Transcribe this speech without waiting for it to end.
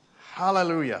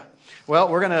Hallelujah. Well,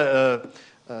 we're going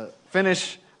to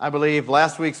finish, I believe,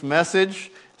 last week's message.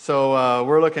 So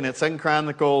we're looking at 2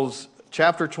 Chronicles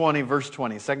chapter 20, verse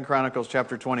 20. 2 Chronicles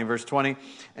chapter 20, verse 20.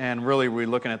 And really, we're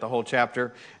looking at the whole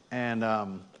chapter.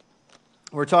 And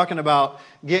we're talking about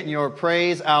getting your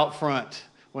praise out front.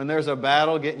 When there's a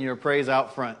battle, getting your praise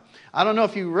out front. I don't know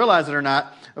if you realize it or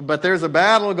not, but there's a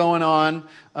battle going on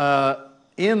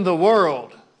in the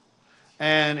world.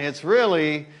 And it's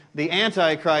really the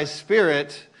Antichrist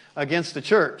spirit against the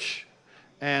church.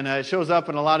 And it shows up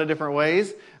in a lot of different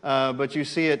ways, but you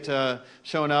see it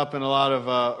showing up in a lot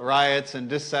of riots and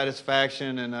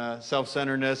dissatisfaction and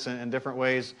self-centeredness and different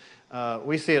ways.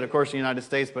 We see it, of course, in the United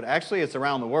States, but actually it's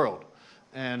around the world.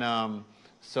 And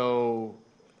so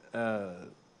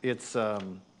it's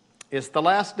the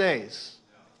last days.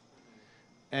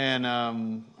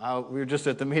 And we were just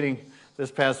at the meeting this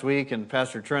past week, and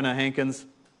Pastor Trina Hankins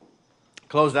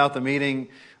closed out the meeting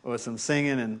with some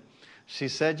singing, and she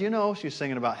said, she's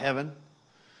singing about heaven.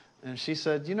 And she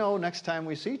said, next time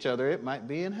we see each other, it might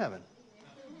be in heaven.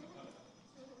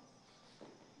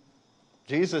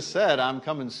 Jesus said, I'm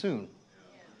coming soon.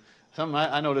 Something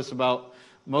I notice about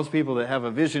most people that have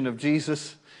a vision of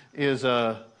Jesus is,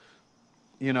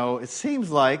 it seems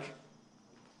like,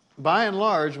 by and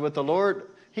large, with the Lord,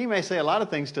 He may say a lot of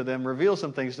things to them, reveal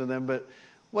some things to them, but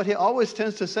what He always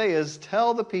tends to say is,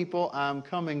 tell the people I'm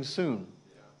coming soon.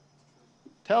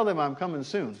 Tell them I'm coming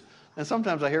soon. And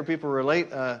sometimes I hear people relate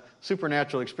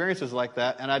supernatural experiences like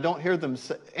that, and I don't hear them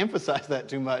emphasize that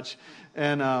too much.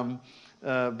 And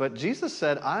but Jesus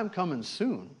said, I'm coming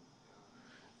soon.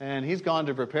 And He's gone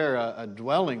to prepare a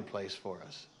dwelling place for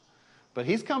us. But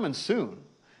He's coming soon.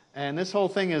 And this whole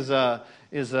thing is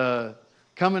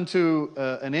coming to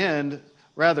an end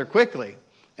rather quickly.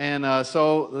 And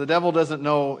so the devil doesn't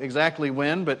know exactly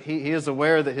when, but he is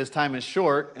aware that his time is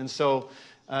short. And so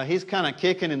he's kind of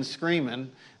kicking and screaming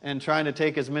and trying to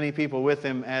take as many people with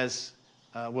him as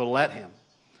will let him.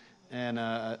 And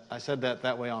I said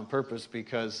that way on purpose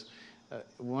because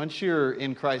once you're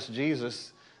in Christ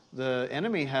Jesus, the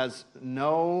enemy has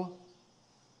no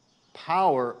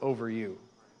power over you.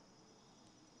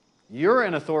 You're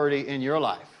in authority in your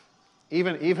life.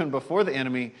 Even before the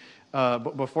enemy,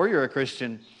 before you're a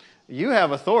Christian, you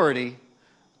have authority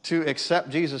to accept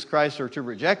Jesus Christ or to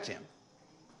reject Him.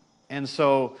 And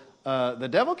so the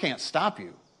devil can't stop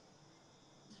you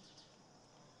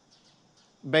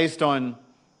based on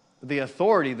the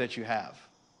authority that you have.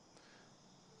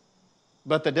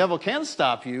 But the devil can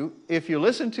stop you if you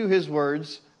listen to his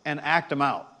words and act them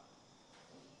out.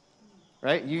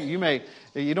 Right? You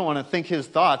don't want to think his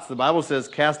thoughts. The Bible says,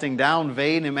 casting down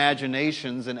vain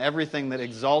imaginations and everything that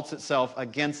exalts itself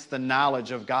against the knowledge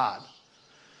of God.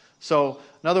 So,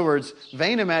 in other words,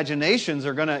 vain imaginations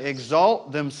are going to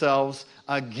exalt themselves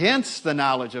against the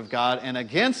knowledge of God and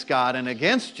against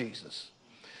Jesus.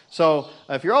 So,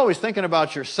 if you're always thinking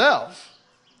about yourself,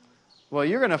 well,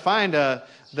 you're going to find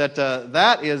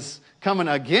that is coming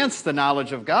against the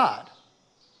knowledge of God.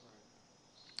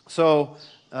 So,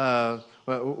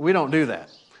 we don't do that.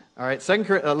 All right,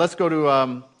 let's go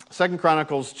to 2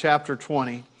 Chronicles chapter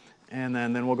 20, and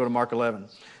then we'll go to Mark 11.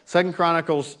 2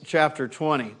 Chronicles chapter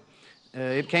 20.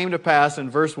 It came to pass in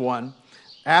verse 1,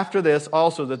 after this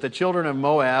also that the children of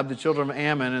Moab, the children of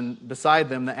Ammon, and beside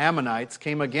them the Ammonites,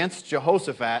 came against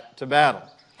Jehoshaphat to battle.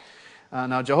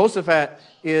 Now Jehoshaphat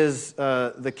is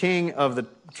the king of the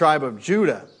tribe of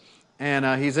Judah,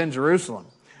 and he's in Jerusalem.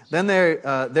 Then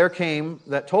there came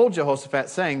that told Jehoshaphat,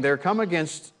 saying, there come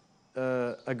against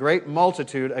a great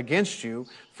multitude against you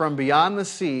from beyond the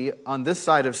sea on this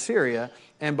side of Syria,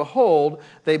 and behold,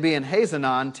 they be in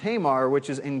Hazanon Tamar, which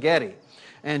is En Gedi.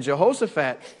 And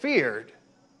Jehoshaphat feared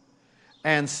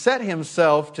and set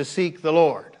himself to seek the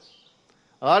Lord.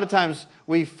 A lot of times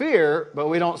we fear, but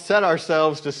we don't set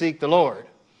ourselves to seek the Lord.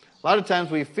 A lot of times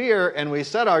we fear and we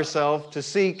set ourselves to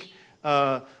seek,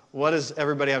 what does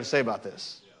everybody have to say about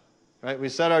this? Right? We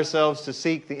set ourselves to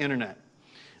seek the internet.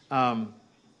 And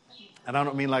I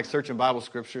don't mean like searching Bible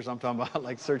scriptures. I'm talking about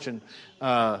like searching,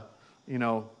 what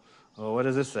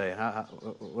does this say?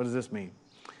 What does this mean?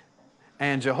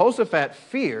 And Jehoshaphat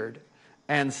feared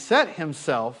and set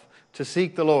himself to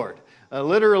seek the Lord.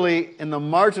 Literally, in the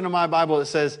margin of my Bible, it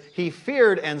says, he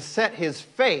feared and set his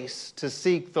face to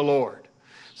seek the Lord.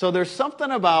 So there's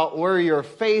something about where your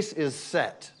face is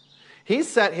set. He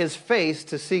set his face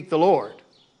to seek the Lord.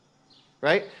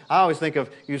 Right? I always think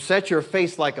of, you set your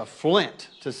face like a flint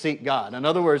to seek God. In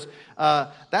other words,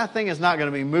 that thing is not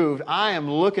going to be moved. I am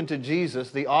looking to Jesus,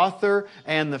 the author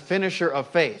and the finisher of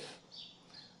faith.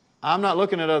 I'm not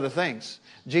looking at other things.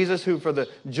 Jesus, who for the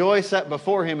joy set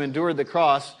before him endured the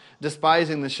cross,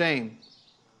 despising the shame.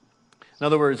 In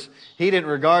other words, he didn't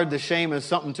regard the shame as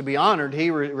something to be honored.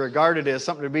 He regarded it as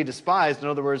something to be despised. In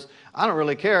other words, I don't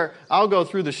really care. I'll go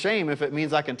through the shame if it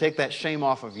means I can take that shame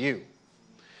off of you.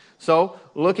 So,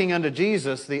 looking unto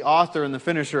Jesus, the author and the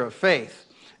finisher of faith.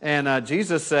 And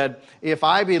Jesus said, if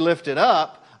I be lifted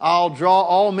up, I'll draw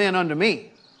all men unto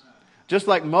me. Just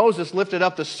like Moses lifted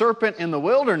up the serpent in the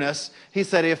wilderness, he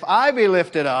said, if I be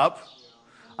lifted up,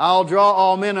 I'll draw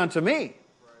all men unto me.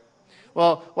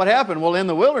 Well, what happened? Well, in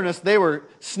the wilderness, they were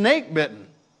snake bitten.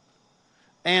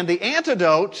 And the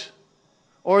antidote,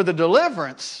 or the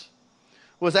deliverance,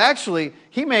 was actually,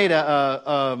 he made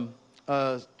a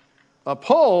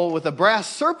pole with a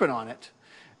brass serpent on it.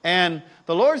 And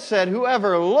the Lord said,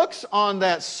 whoever looks on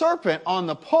that serpent on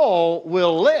the pole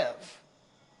will live.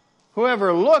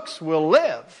 Whoever looks will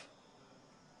live.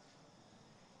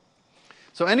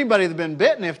 So anybody that's been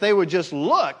bitten, if they would just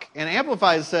look, and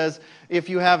Amplified says, if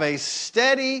you have a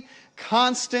steady,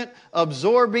 constant,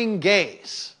 absorbing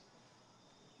gaze,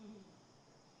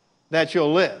 that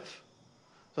you'll live.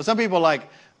 So some people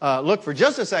look for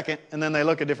just a second, and then they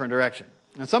look a different direction.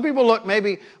 And some people look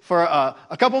maybe for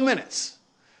a couple minutes.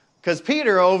 Because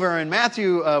Peter over in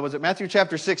Matthew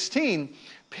chapter 16,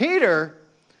 Peter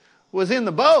was in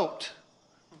the boat.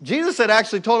 Jesus had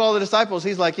actually told all the disciples,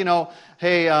 he's like,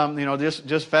 hey,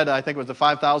 just fed, I think it was the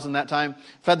 5,000 that time,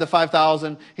 fed the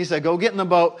 5,000. He said, go get in the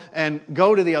boat and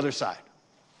go to the other side.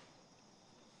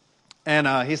 And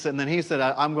he said,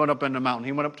 I'm going up in the mountain.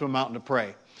 He went up to a mountain to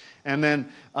pray. And then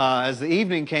as the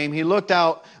evening came, he looked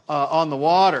out on the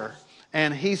water,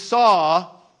 and he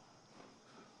saw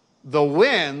the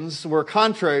winds were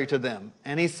contrary to them.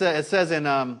 And it says in,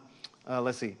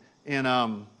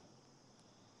 in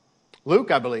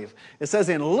Luke, I believe. It says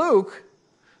in Luke,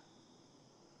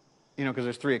 because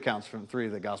there's 3 accounts from 3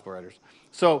 of the gospel writers.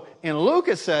 So in Luke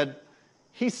it said,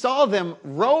 he saw them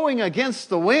rowing against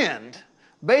the wind,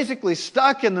 basically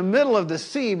stuck in the middle of the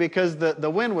sea because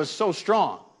the wind was so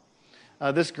strong.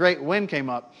 This great wind came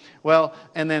up. Well,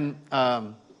 and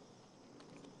then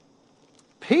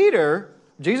Peter,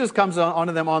 Jesus comes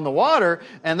onto them on the water,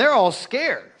 and they're all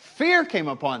scared. Fear came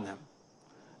upon them.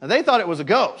 And they thought it was a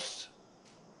ghost.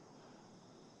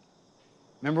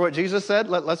 Remember what Jesus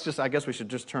said? I guess we should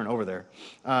just turn over there.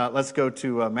 Let's go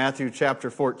to Matthew chapter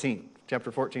 14.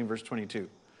 Chapter 14, verse 22.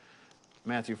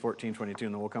 Matthew 14, 22,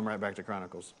 and then we'll come right back to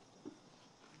Chronicles.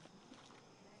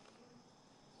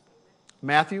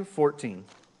 Matthew 14.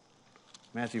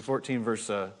 Matthew 14, verse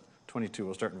 22.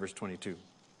 We'll start in verse 22.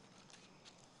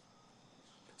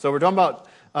 So we're talking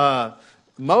about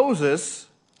Moses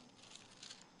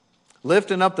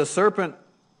lifting up the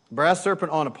brass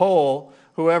serpent on a pole.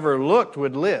 Whoever looked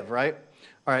would live, right?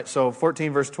 All right, so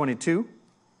 14 verse 22.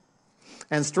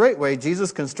 And straightway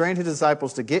Jesus constrained his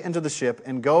disciples to get into the ship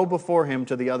and go before him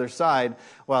to the other side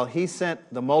while he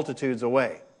sent the multitudes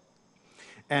away.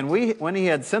 And when he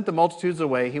had sent the multitudes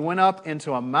away, he went up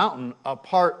into a mountain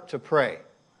apart to pray.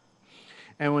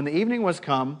 And when the evening was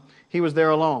come, he was there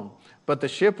alone. But the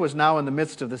ship was now in the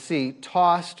midst of the sea,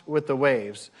 tossed with the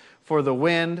waves, for the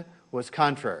wind was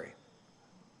contrary.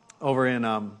 Over in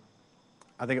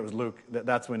I think it was Luke,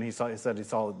 that's when he said he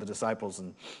saw the disciples,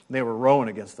 and they were rowing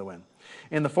against the wind.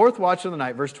 In the 4th watch of the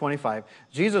night, verse 25,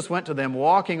 Jesus went to them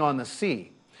walking on the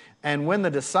sea. And when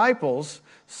the disciples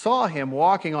saw him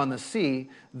walking on the sea,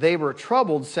 they were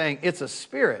troubled, saying, it's a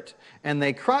spirit. And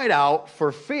they cried out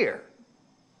for fear.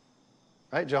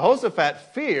 Right?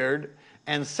 Jehoshaphat feared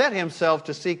and set himself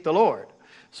to seek the Lord.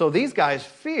 So these guys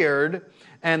feared,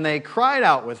 and they cried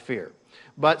out with fear.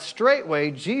 But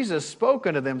straightway Jesus spoke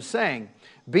unto them, saying,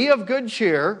 be of good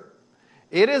cheer,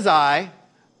 it is I,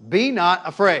 be not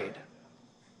afraid.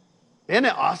 Isn't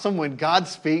it awesome when God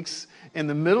speaks in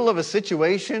the middle of a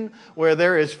situation where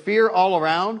there is fear all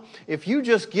around? If you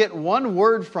just get one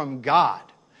word from God,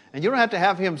 and you don't have to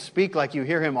have him speak like you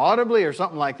hear him audibly or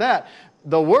something like that.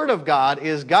 The word of God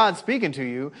is God speaking to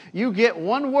you. You get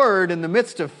one word in the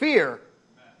midst of fear,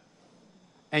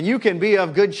 and you can be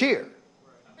of good cheer.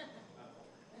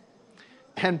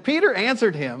 And Peter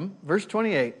answered him, verse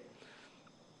 28,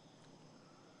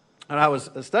 and I was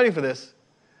studying for this,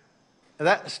 and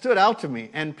that stood out to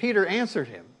me. And Peter answered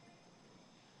him.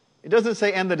 It doesn't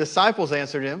say, and the disciples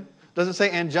answered him. It doesn't say,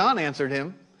 and John answered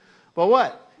him. But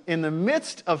what? In the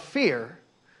midst of fear,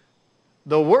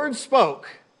 the word spoke,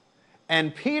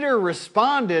 and Peter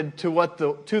responded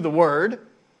to the word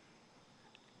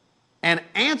and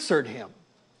answered him.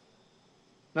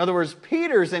 In other words,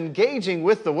 Peter's engaging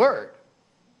with the word.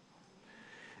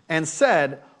 And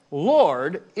said,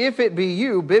 Lord, if it be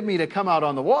you, bid me to come out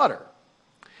on the water.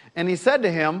 And he said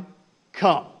to him,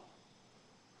 come.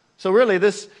 So really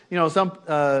this,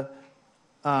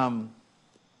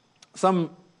 some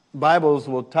Bibles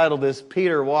will title this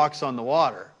Peter Walks on the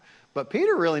Water. But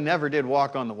Peter really never did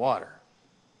walk on the water.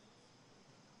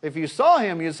 If you saw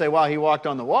him, you'd say, wow, he walked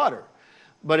on the water.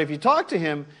 But if you talk to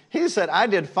him, he said, I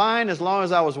did fine as long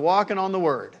as I was walking on the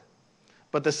Word.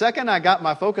 But the second I got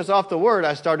my focus off the Word,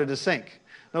 I started to sink.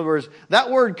 In other words,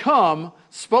 that word come,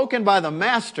 spoken by the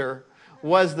Master,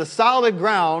 was the solid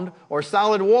ground or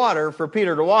solid water for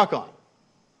Peter to walk on.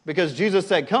 Because Jesus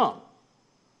said, come.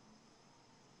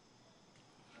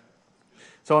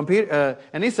 So when Peter,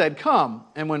 and he said, come.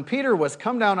 And when Peter was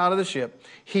come down out of the ship,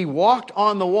 he walked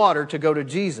on the water to go to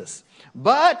Jesus.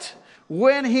 But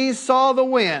when he saw the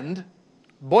wind,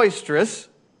 boisterous,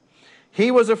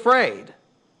 he was afraid.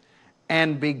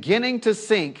 And beginning to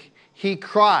sink, he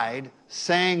cried,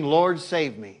 saying, Lord,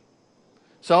 save me.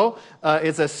 So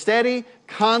it's a steady,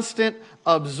 constant,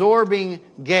 absorbing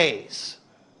gaze.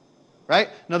 Right?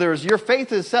 In other words, your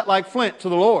faith is set like flint to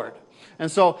the Lord. And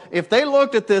so if they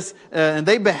looked at this and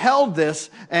they beheld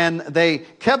this and they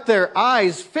kept their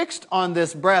eyes fixed on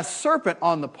this brass serpent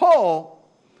on the pole,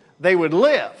 they would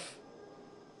live.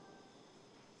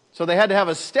 So they had to have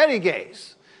a steady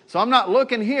gaze. So I'm not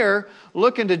looking here,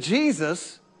 looking to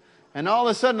Jesus, and all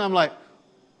of a sudden I'm like,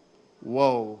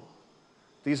 whoa,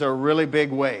 these are really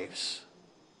big waves.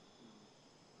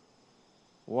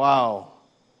 Wow.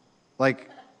 Like,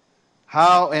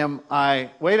 how am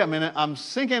I, wait a minute, I'm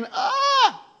sinking,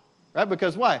 right?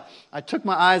 Because why? I took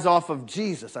my eyes off of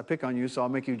Jesus. I pick on you, so I'll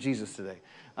make you Jesus today.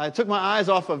 I took my eyes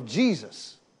off of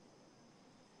Jesus.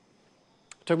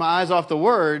 Took my eyes off the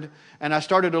Word, and I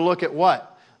started to look at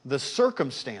what? The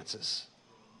circumstances.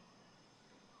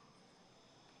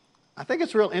 I think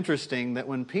it's real interesting that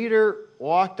when Peter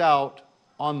walked out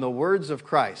on the words of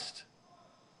Christ,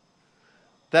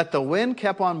 that the wind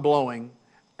kept on blowing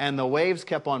and the waves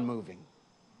kept on moving.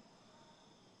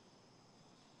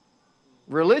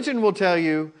 Religion will tell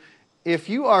you, if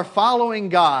you are following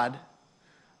God,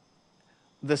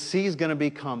 the sea's going to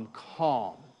become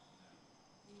calm.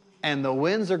 And the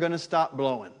winds are going to stop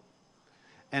blowing.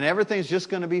 And everything's just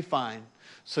going to be fine.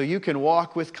 So you can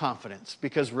walk with confidence.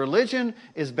 Because religion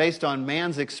is based on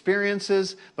man's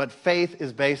experiences, but faith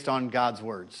is based on God's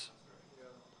words.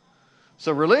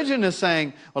 So religion is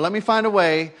saying, well, let me find a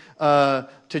way to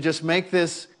just make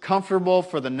this comfortable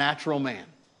for the natural man.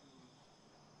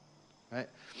 Right?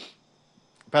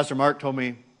 Pastor Mark told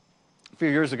me a few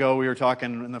years ago, we were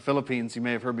talking in the Philippines, you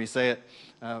may have heard me say it,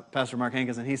 Pastor Mark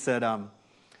Hankins, and he said,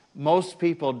 most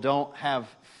people don't have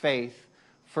faith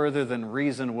further than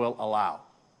reason will allow.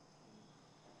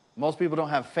 Most people don't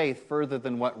have faith further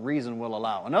than what reason will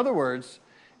allow. In other words,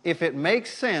 if it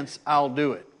makes sense, I'll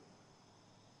do it.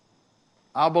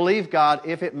 I'll believe God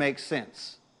if it makes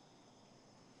sense.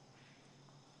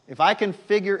 If I can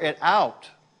figure it out,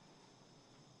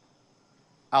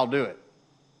 I'll do it.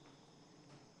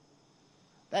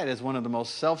 That is one of the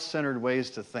most self-centered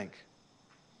ways to think.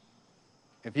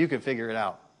 If you can figure it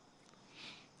out.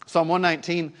 Psalm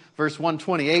 119, verse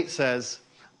 128 says,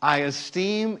 I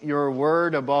esteem your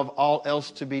word above all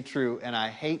else to be true, and I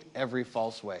hate every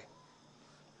false way.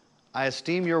 I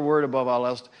esteem your word above all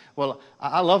else. Well,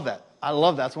 I love that. I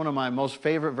love that. It's one of my most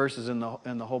favorite verses in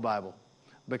the whole Bible.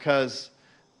 Because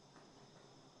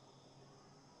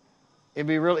it'd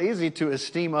be real easy to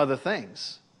esteem other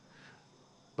things.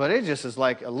 But it just is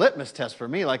like a litmus test for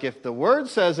me. Like if the Word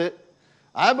says it,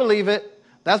 I believe it,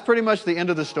 that's pretty much the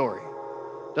end of the story.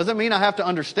 Doesn't mean I have to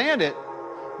understand it,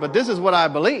 but this is what I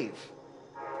believe.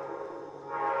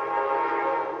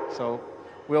 So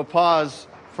we'll pause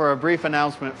for a brief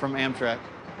announcement from Amtrak.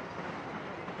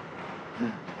 I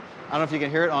don't know if you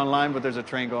can hear it online, but there's a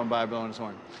train going by blowing its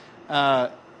horn.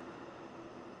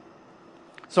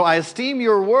 So I esteem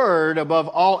your word above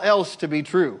all else to be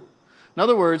true. In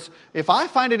other words, if I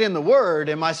find it in the Word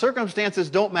and my circumstances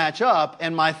don't match up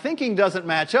and my thinking doesn't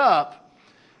match up,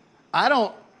 I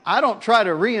don't try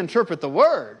to reinterpret the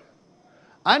Word.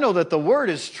 I know that the Word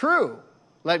is true.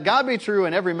 Let God be true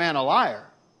and every man a liar.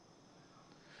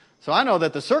 So I know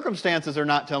that the circumstances are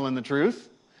not telling the truth.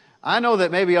 I know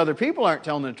that maybe other people aren't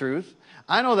telling the truth.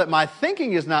 I know that my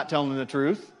thinking is not telling the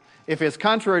truth if it's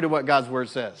contrary to what God's Word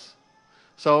says.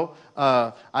 So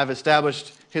I've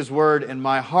established His Word in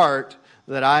my heart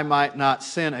that I might not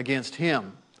sin against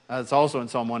Him. It's also in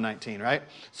Psalm 119, right?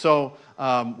 So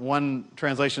one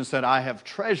translation said, I have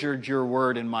treasured your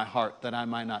word in my heart that I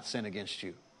might not sin against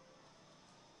you.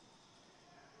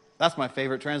 That's my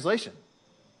favorite translation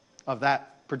of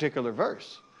that particular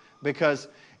verse. Because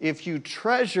if you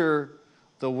treasure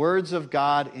the words of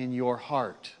God in your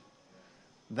heart,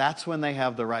 that's when they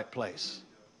have the right place.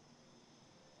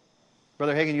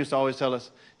 Brother Hagin used to always tell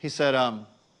us, he said,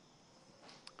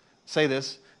 say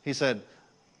this, he said,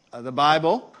 the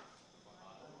Bible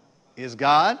is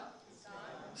God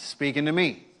speaking to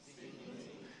me.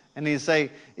 And he'd say,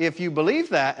 if you believe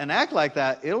that and act like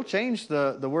that, it'll change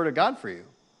the Word of God for you.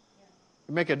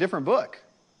 You make a different book.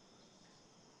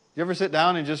 You ever sit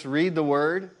down and just read the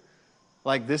Word?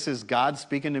 Like, this is God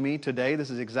speaking to me today. This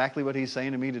is exactly what He's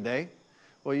saying to me today.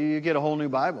 Well, you get a whole new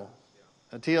Bible.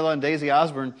 T.L. and Daisy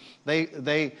Osborne,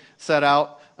 they set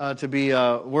out to be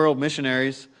world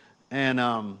missionaries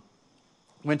and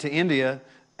went to India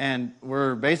and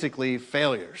were basically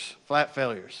failures, flat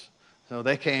failures. So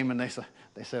they came and they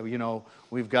said, you know,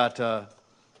 we've come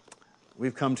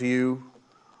to you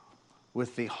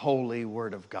with the holy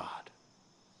Word of God.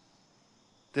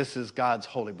 This is God's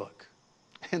holy book.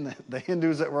 And the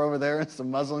Hindus that were over there and some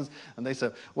Muslims, and they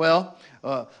said, well,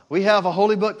 we have a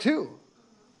holy book too.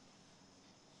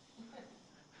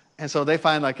 And so they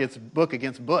find like it's book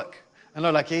against book. And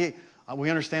they're like, hey,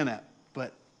 we understand that.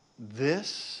 But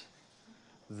this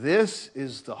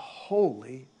is the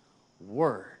holy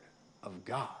Word of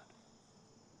God.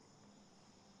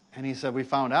 And he said, we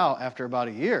found out after about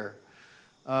a year,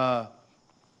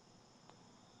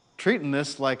 treating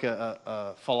this like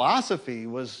a philosophy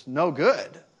was no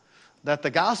good. That the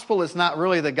gospel is not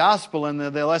really the gospel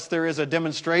unless there is a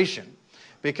demonstration.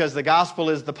 Because the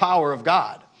gospel is the power of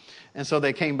God. And so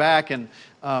they came back and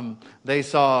they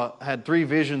had 3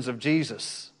 visions of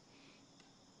Jesus.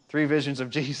 3 visions of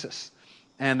Jesus.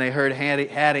 And they heard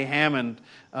Hattie Hammond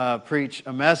preach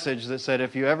a message that said,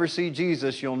 if you ever see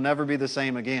Jesus, you'll never be the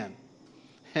same again.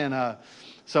 And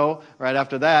so right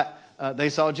after that, they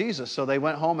saw Jesus. So they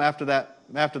went home after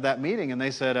that meeting, and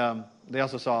they said, they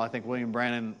also saw, I think, William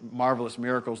Branham, marvelous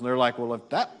miracles. And they're like, well, if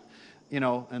that, you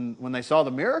know, and when they saw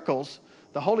the miracles,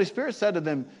 the Holy Spirit said to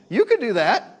them, you could do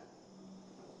that.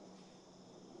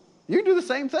 You can do the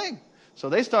same thing. So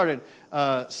they started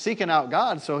seeking out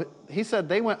God. So he said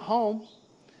they went home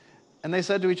and they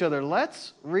said to each other,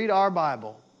 let's read our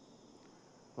Bible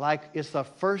like it's the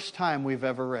first time we've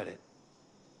ever read it.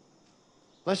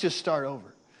 Let's just start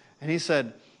over. And he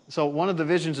said, so one of the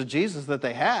visions of Jesus that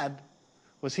they had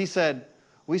was he said,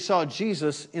 we saw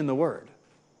Jesus in the Word.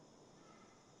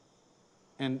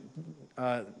 And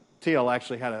T.L.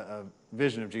 actually had a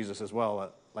vision of Jesus as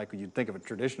well, like you'd think of a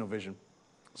traditional vision.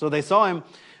 So they saw him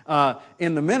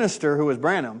in the minister who was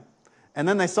Branham, and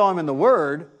then they saw him in the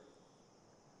Word,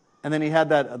 and then he had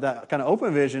that kind of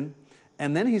open vision,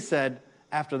 and then he said,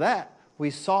 after that, we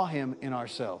saw him in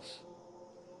ourselves.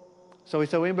 So he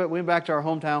said, we went back to our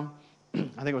hometown. I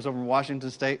think it was over in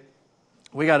Washington State.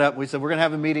 We got up. We said, we're going to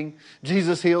have a meeting.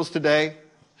 Jesus heals today.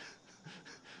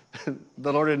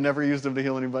 The Lord had never used him to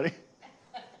heal anybody.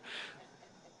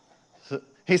 So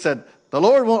he said, the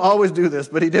Lord won't always do this,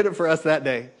 but he did it for us that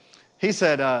day. He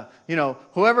said,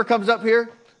 whoever comes up here,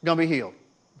 going to be healed.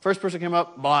 First person came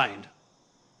up, blind.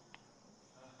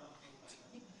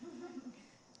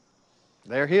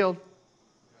 They're healed.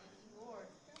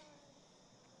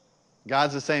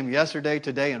 God's the same yesterday,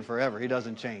 today, and forever. He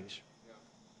doesn't change.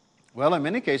 Well, in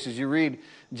many cases, you read,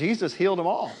 Jesus healed them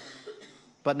all.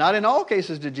 But not in all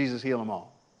cases did Jesus heal them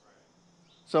all.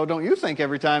 So don't you think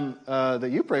every time that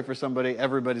you pray for somebody,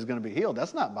 everybody's going to be healed.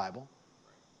 That's not Bible.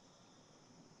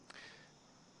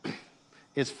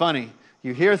 It's funny.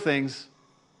 You hear things,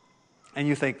 and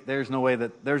you think, there's no way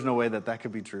that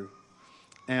could be true.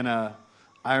 And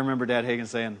I remember Dad Hagin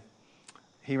saying,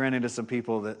 he ran into some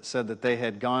people that said that they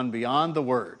had gone beyond the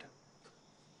Word.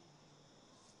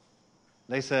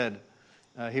 They said,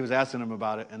 he was asking them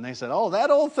about it, and they said, oh, that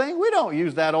old thing? We don't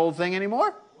use that old thing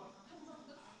anymore.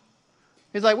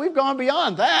 He's like, we've gone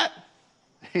beyond that.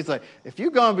 He's like, if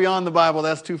you've gone beyond the Bible,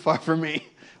 that's too far for me.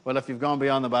 Well, if you've gone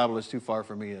beyond the Bible, it's too far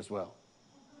for me as well.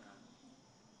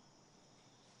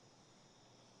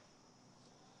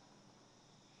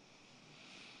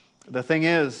 The thing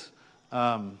is,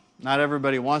 not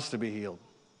everybody wants to be healed.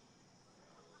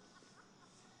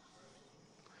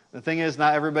 The thing is,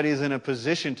 not everybody is in a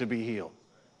position to be healed.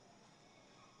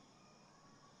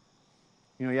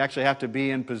 You know, you actually have to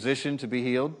be in position to be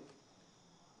healed.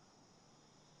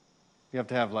 You have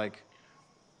to have like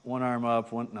one arm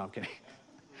up, no, I'm kidding.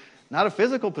 Not a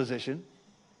physical position.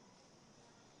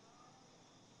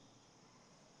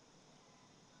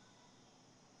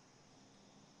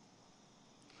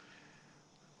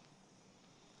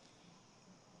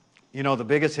 You know, the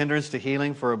biggest hindrance to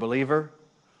healing for a believer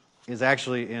is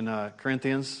actually in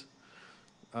Corinthians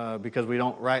because we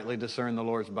don't rightly discern the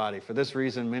Lord's body. For this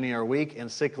reason, many are weak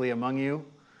and sickly among you,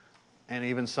 and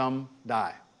even some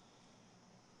die.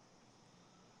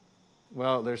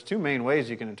 Well, there's two main ways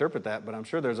you can interpret that, but I'm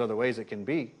sure there's other ways it can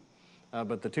be.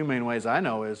 But the two main ways I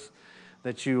know is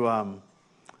that you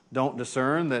don't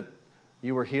discern that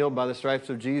you were healed by the stripes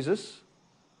of Jesus,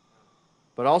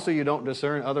 but also you don't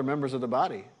discern other members of the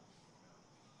body.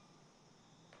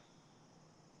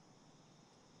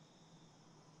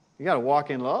 You got to walk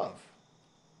in love.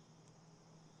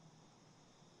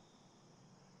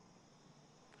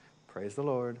 Praise the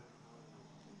Lord.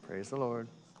 Praise the Lord.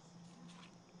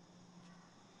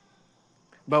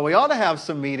 But we ought to have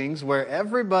some meetings where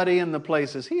everybody in the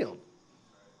place is healed.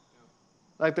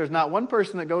 Like there's not one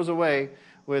person that goes away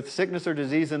with sickness or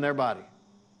disease in their body.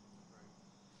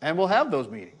 And we'll have those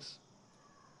meetings.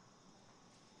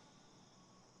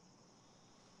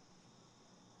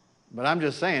 But I'm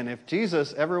just saying, if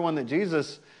Jesus, everyone that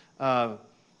Jesus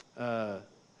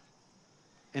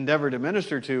endeavored to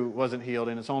minister to wasn't healed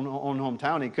in his own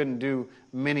hometown, he couldn't do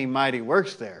many mighty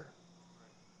works there.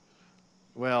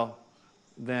 Well,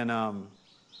 then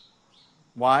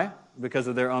why? Because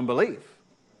of their unbelief.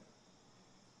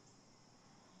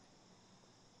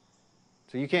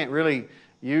 So you can't really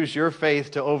use your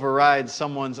faith to override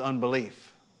someone's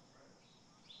unbelief.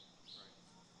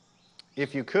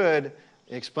 If you could,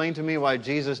 explain to me why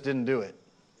Jesus didn't do it.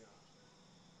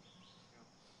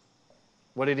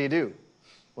 What did he do?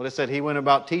 Well, it said he went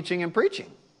about teaching and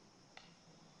preaching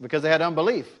because they had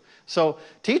unbelief. So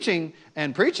teaching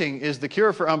and preaching is the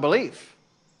cure for unbelief.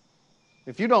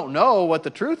 If you don't know what the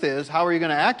truth is, how are you going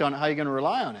to act on it? How are you going to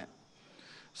rely on it?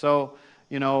 So,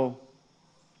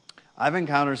 I've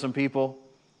encountered some people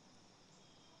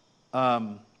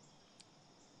that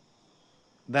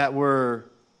were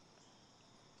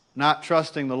not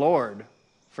trusting the Lord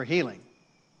for healing,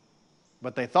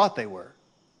 but they thought they were.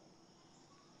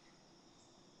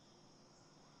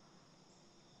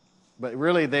 But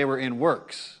really they were in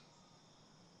works.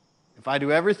 If I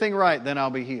do everything right, then I'll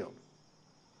be healed.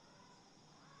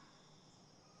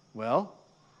 Well,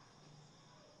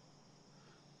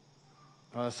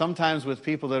 sometimes with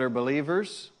people that are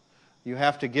believers, you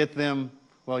have to get them,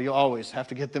 you always have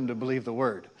to get them to believe the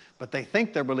Word. But they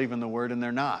think they're believing the Word and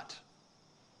they're not.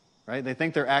 Right? They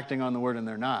think they're acting on the Word and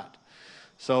they're not.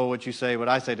 So what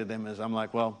I say to them is, I'm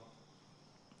like,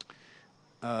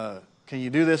 can you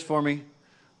do this for me?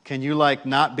 Can you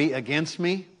not be against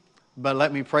me, but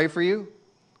let me pray for you?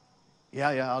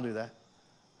 Yeah, I'll do that.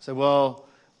 I said,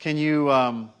 can you,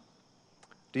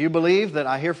 do you believe that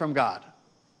I hear from God?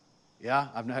 Yeah,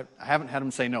 I haven't had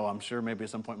them say no. I'm sure maybe at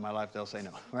some point in my life they'll say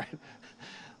no, right?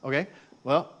 Okay,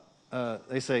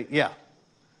 they say, yeah.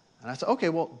 And I said, okay,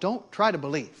 don't try to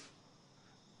believe.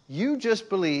 You just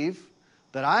believe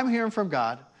that I'm hearing from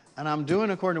God and I'm doing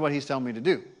according to what He's telling me to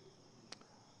do.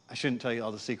 I shouldn't tell you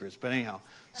all the secrets, but anyhow.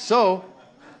 So,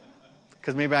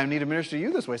 because maybe I need to minister to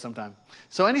you this way sometime.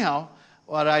 So anyhow,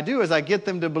 what I do is I get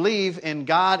them to believe in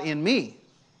God in me.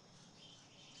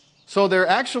 So they're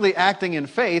actually acting in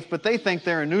faith, but they think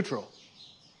they're in neutral.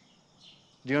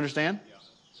 Do you understand? Yeah.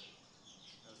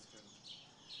 That's good.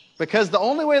 Because the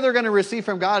only way they're going to receive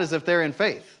from God is if they're in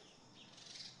faith.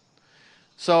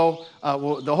 So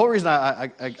the whole reason I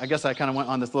guess I kind of went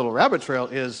on this little rabbit trail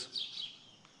is,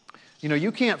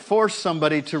 you can't force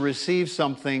somebody to receive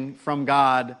something from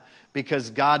God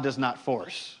because God does not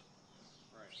force.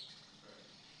 Right.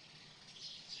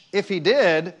 If He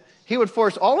did, He would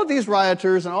force all of these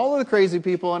rioters and all of the crazy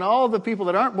people and all of the people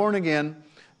that aren't born again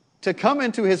to come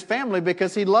into His family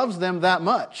because He loves them that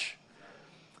much.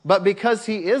 But because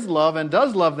He is love and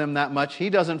does love them that much, He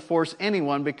doesn't force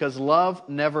anyone because love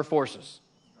never forces.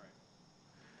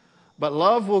 But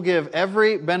love will give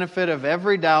every benefit of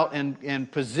every doubt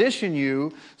and position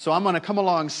you. So I'm going to come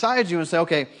alongside you and say,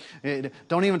 okay,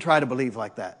 don't even try to believe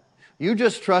like that. You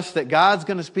just trust that God's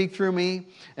going to speak through me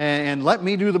and let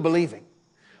me do the believing.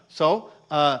 So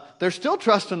they're still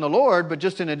trusting the Lord, but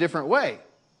just in a different way.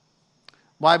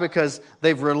 Why? Because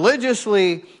they've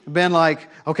religiously been like,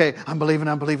 okay, I'm believing.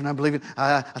 I think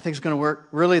it's going to work.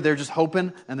 Really, they're just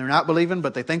hoping and they're not believing,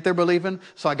 but they think they're believing.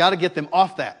 So I got to get them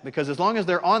off that, because as long as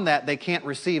they're on that, they can't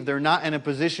receive. They're not in a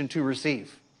position to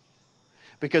receive.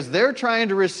 Because they're trying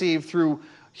to receive through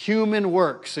human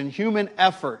works and human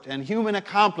effort and human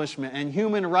accomplishment and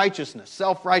human righteousness,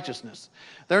 self-righteousness.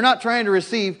 They're not trying to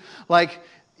receive like,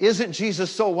 isn't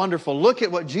Jesus so wonderful? Look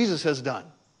at what Jesus has done.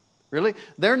 Really?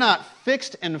 They're not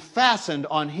fixed and fastened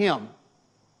on Him.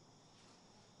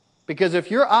 Because if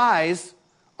your eyes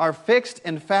are fixed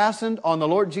and fastened on the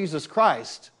Lord Jesus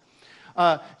Christ,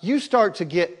 you start to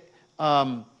get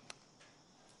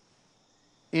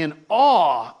in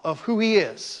awe of who He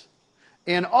is,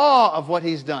 in awe of what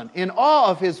He's done, in awe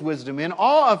of His wisdom, in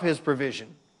awe of His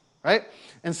provision. Right?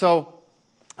 And so,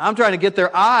 I'm trying to get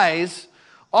their eyes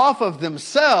off of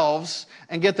themselves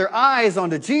and get their eyes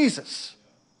onto Jesus.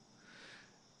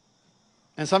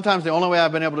 And sometimes the only way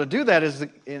I've been able to do that is,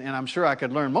 and I'm sure I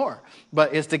could learn more,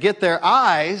 but is to get their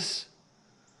eyes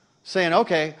saying,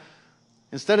 okay,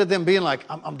 instead of them being like,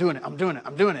 I'm doing it, I'm doing it,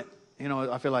 I'm doing it. You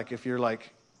know, I feel like if you're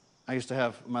like, I used to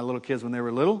have my little kids when they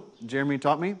were little. Jeremy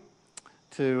taught me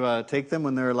to take them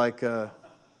when they're like,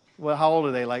 well, how old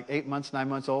are they? Like 8 months, 9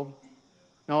 months old?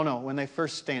 No, when they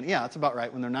first stand. Yeah, that's about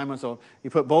right. When they're 9 months old, you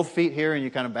put both feet here and you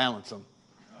kind of balance them,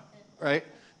 right?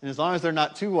 And as long as they're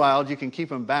not too wild, you can keep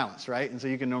them balanced, right? And so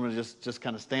you can normally just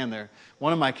kind of stand there.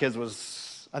 One of my kids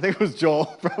was, I think it was Joel,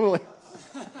 probably,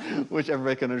 which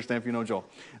everybody can understand if you know Joel.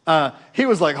 He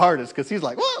was like hardest because he's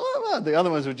like, what? The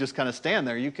other ones would just kind of stand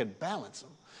there. You could balance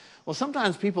them. Well,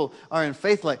 sometimes people are in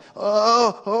faith like,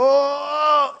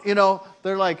 you know,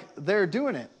 they're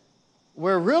doing it.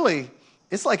 Where really,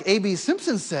 it's like A.B.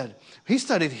 Simpson said. He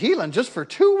studied healing just for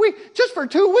 2 weeks. Just for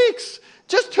 2 weeks.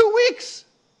 Just 2 weeks.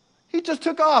 He just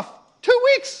took off 2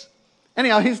 weeks.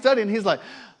 Anyhow, he's studying. He's like,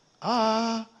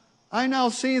 I now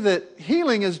see that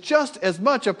healing is just as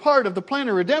much a part of the plan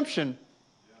of redemption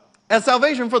as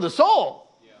salvation for the soul.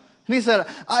 And he said,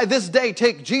 I this day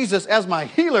take Jesus as my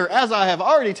healer as I have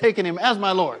already taken him as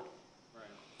my Lord.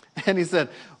 Right. And he said,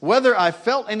 whether I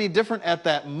felt any different at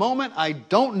that moment, I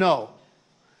don't know.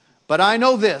 But I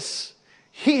know this,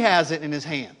 he has it in his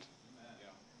hand.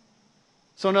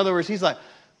 So in other words, he's like,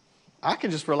 I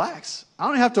can just relax. I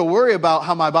don't have to worry about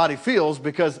how my body feels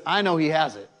because I know he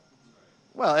has it.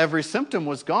 Well, every symptom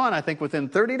was gone, I think, within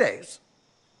 30 days.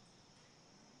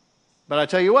 But I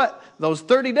tell you what, those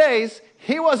 30 days,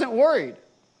 he wasn't worried.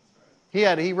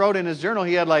 He wrote in his journal,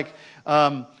 he had like,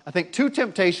 I think 2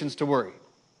 temptations to worry.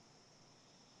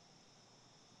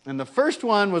 And the first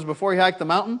one was before he hiked the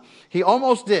mountain. He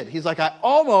almost did. He's like, I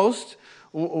almost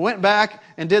went back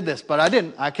and did this, but I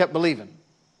didn't. I kept believing.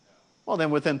 Well,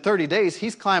 then within 30 days,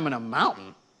 he's climbing a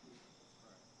mountain.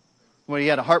 When he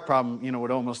had a heart problem, you know, would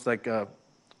almost like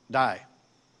die.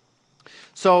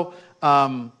 So,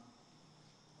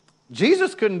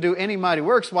 Jesus couldn't do any mighty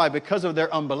works. Why? Because of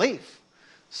their unbelief.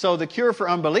 So the cure for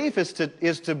unbelief is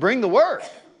to bring the Word.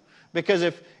 Because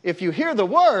if you hear the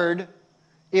Word,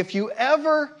 if you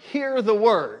ever hear the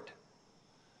Word,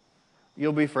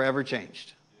 you'll be forever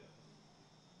changed.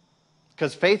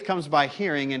 Because faith comes by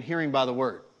hearing and hearing by the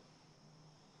Word.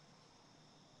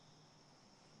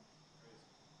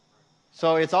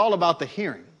 So it's all about the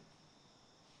hearing.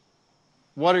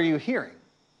 What are you hearing?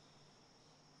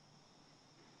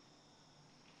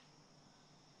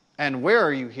 And where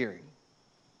are you hearing?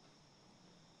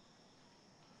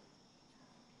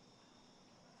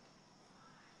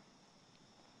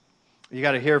 You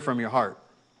got to hear from your heart.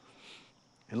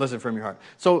 And listen from your heart.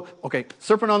 So, okay,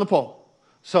 serpent on the pole.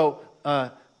 So,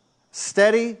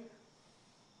 steady,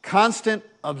 constant,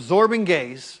 absorbing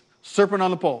gaze, serpent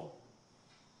on the pole.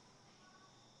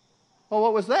 Well,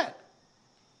 what was that?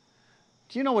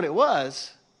 Do you know what it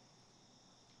was?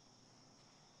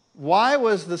 Why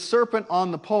was the serpent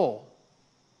on the pole?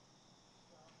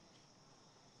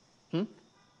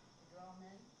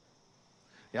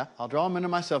 Yeah, I'll draw them into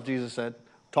myself, Jesus said.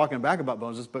 Talking back about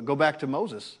Moses, but go back to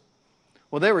Moses.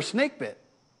 Well, they were snake bit.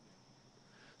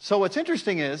 So what's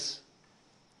interesting is,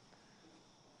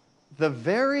 the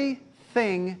very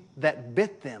thing that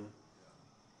bit them,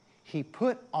 he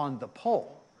put on the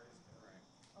pole.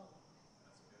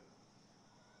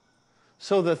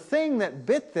 So the thing that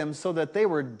bit them so that they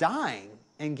were dying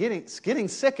and getting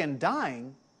sick and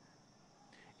dying,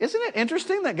 isn't it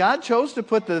interesting that God chose to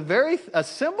put a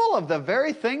symbol of the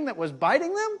very thing that was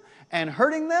biting them and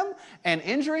hurting them and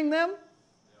injuring them?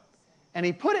 And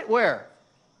he put it where?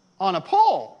 On a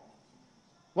pole.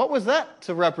 What was that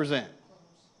to represent?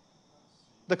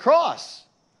 The cross.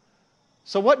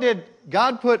 So what did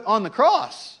God put on the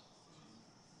cross?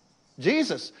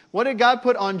 Jesus. What did God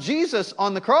put on Jesus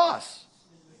on the cross?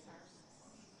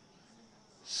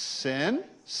 Sin,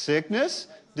 sickness,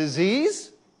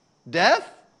 disease, death.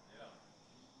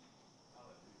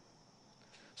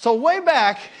 So way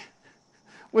back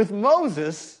with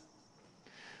Moses,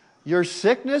 your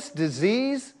sickness,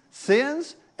 disease,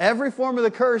 sins, every form of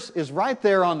the curse is right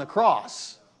there on the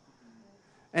cross.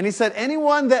 And he said,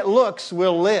 anyone that looks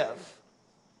will live.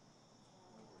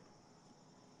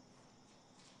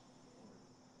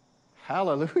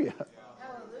 Hallelujah.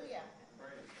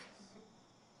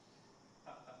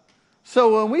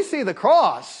 So when we see the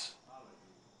cross,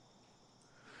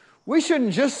 we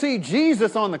shouldn't just see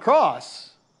Jesus on the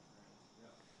cross.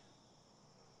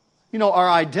 You know, our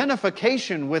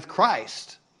identification with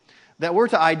Christ, that we're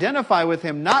to identify with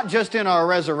Him not just in our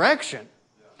resurrection,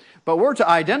 but we're to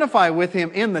identify with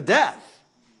him in the death.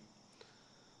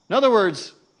 In other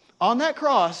words, on that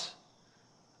cross,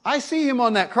 I see him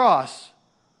on that cross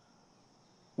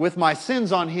with my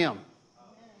sins on him.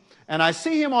 And I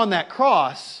see him on that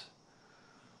cross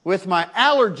with my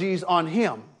allergies on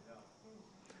him.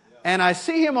 And I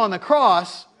see him on the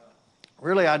cross,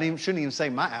 really shouldn't even say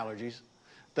my allergies,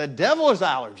 the devil's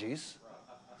allergies.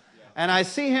 And I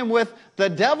see him with the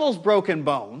devil's broken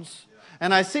bones.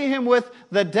 And I see him with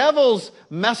the devil's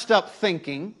messed up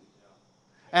thinking.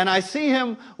 And I see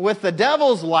him with the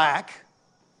devil's lack.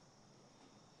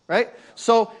 Right?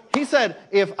 So he said,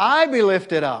 if I be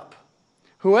lifted up,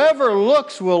 whoever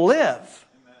looks will live.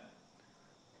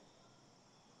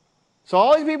 So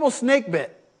all these people snake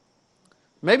bit.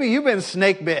 Maybe you've been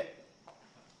snake bit.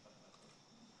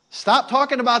 Stop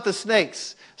talking about the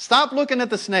snakes. Stop looking at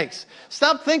the snakes.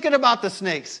 Stop thinking about the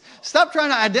snakes. Stop trying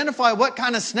to identify what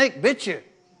kind of snake bit you.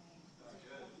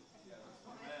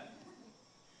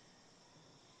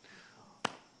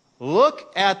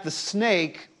 Look at the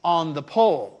snake on the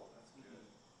pole.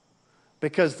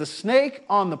 Because the snake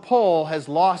on the pole has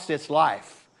lost its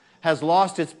life, has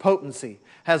lost its potency,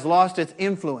 has lost its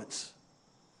influence.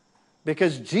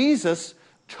 Because Jesus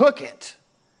took it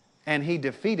and he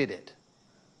defeated it.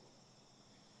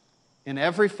 In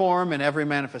every form and every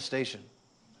manifestation.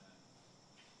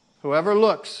 Whoever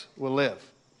looks will live.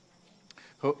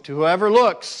 To whoever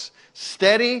looks,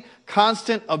 steady,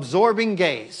 constant, absorbing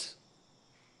gaze.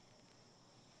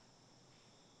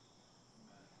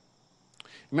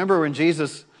 Remember when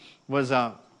Jesus was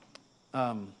at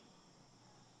the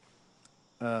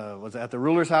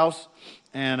ruler's house,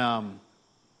 and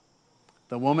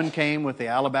the woman came with the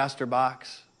alabaster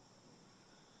box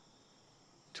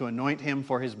to anoint him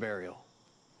for his burial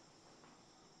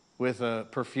with a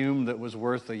perfume that was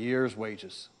worth a year's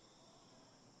wages.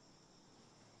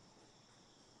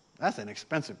 That's an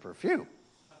expensive perfume.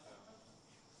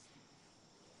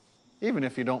 Even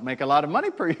if you don't make a lot of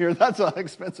money per year, that's an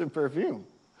expensive perfume.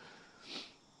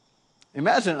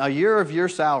 Imagine a year of your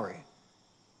salary.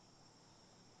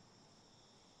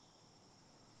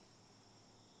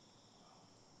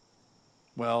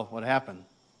 Well, what happened?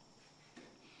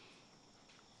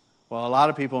 Well, a lot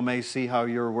of people may see how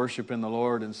you're worshiping the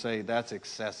Lord and say, that's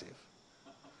excessive.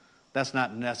 That's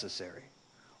not necessary.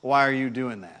 Why are you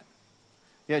doing that?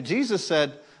 Yet Jesus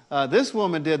said, this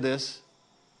woman did this.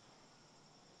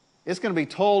 It's going to be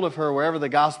told of her wherever the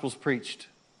gospel's preached.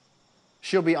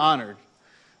 She'll be honored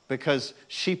because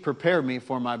she prepared me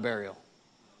for my burial.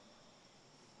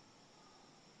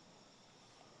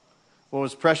 What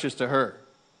was precious to her?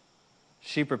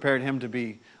 She prepared him to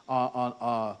be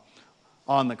on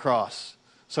the cross.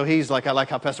 So he's like, I like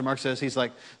how Pastor Mark says, he's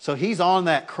like, so he's on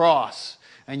that cross,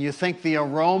 and you think the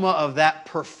aroma of that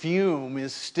perfume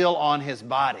is still on his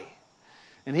body.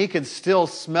 And he can still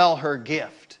smell her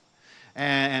gift.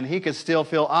 And he could still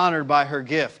feel honored by her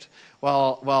gift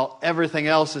while everything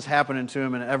else is happening to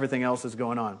him and everything else is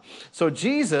going on. So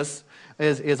Jesus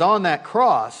is on that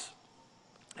cross,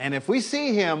 and if we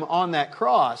see him on that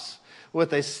cross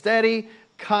with a steady,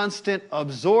 constant,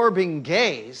 absorbing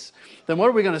gaze, then what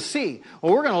are we going to see?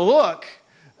 Well, we're going to look,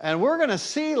 and we're going to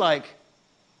see like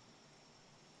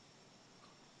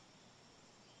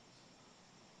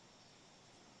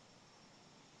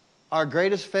our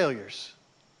greatest failures.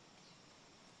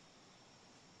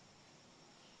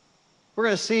 We're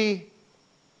going to see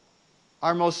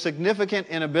our most significant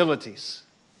inabilities.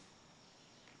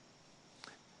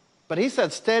 But he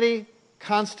said steady,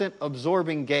 constant,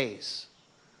 absorbing gaze.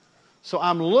 So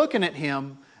I'm looking at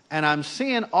him and I'm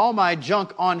seeing all my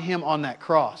junk on him on that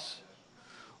cross.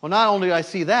 Well, not only do I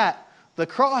see that, the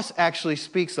cross actually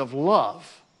speaks of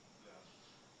love.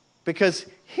 Because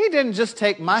he didn't just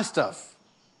take my stuff.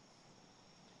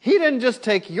 He didn't just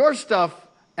take your stuff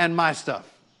and my stuff.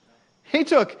 He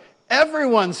took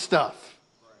everyone's stuff.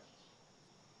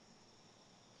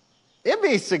 It'd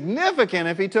be significant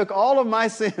if he took all of my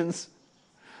sins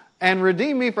and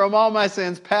redeemed me from all my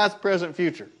sins, past, present,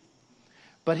 future.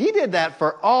 But he did that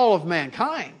for all of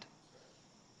mankind.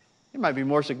 It might be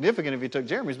more significant if he took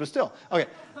Jeremy's, but still. Okay,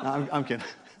 no, I'm kidding.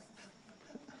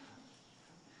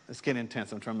 It's getting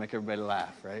intense. I'm trying to make everybody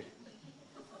laugh, right?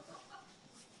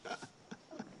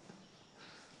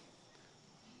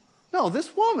 No,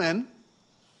 this woman,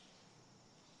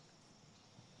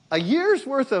 a year's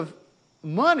worth of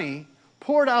money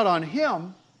poured out on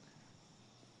him.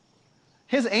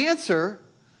 His answer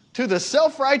to the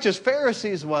self-righteous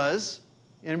Pharisees was,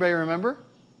 anybody remember?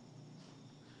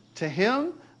 To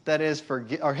him that is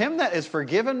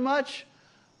forgiven much,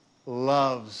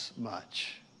 loves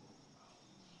much.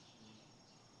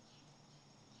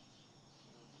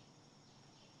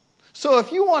 So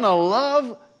if you want to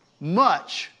love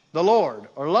much the Lord,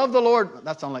 or love the Lord,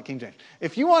 that sounds like King James.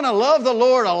 If you want to love the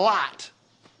Lord a lot,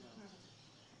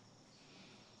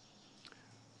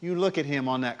 you look at him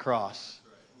on that cross.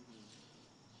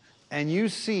 And you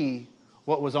see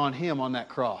what was on him on that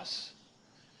cross.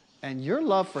 And your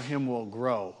love for him will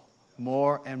grow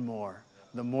more and more.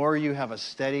 The more you have a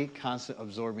steady, constant,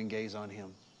 absorbing gaze on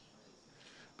him.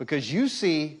 Because you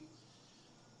see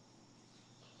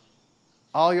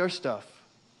all your stuff.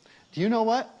 Do you know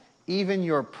what? Even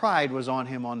your pride was on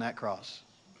him on that cross.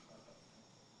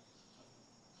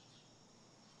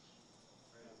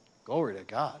 Glory to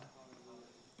God.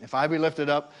 If I be lifted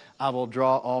up, I will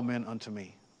draw all men unto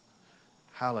me.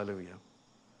 Hallelujah.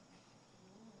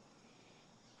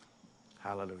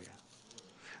 Hallelujah.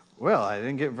 Well, I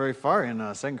didn't get very far in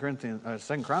 2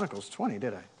 Chronicles 20,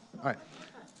 did I? All right.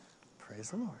 Praise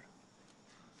the Lord.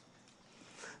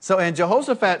 So, and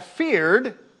Jehoshaphat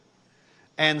feared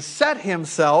and set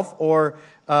himself, or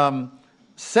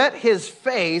set his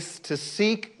face to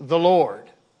seek the Lord.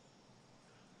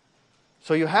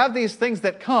 So you have these things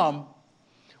that come.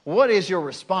 What is your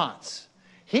response?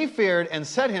 He feared and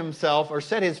set himself, or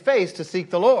set his face to seek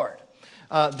the Lord.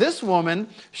 This woman,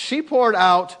 she poured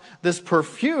out this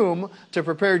perfume to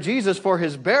prepare Jesus for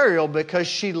his burial because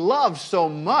she loved so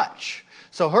much.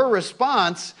 So her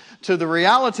response to the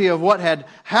reality of what had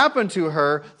happened to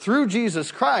her through Jesus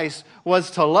Christ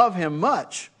was to love him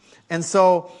much. And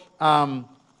so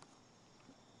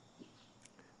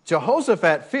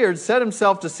Jehoshaphat feared, set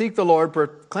himself to seek the Lord,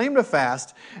 proclaimed a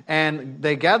fast, and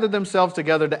they gathered themselves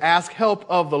together to ask help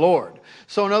of the Lord.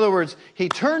 So in other words, he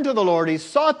turned to the Lord, he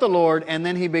sought the Lord, and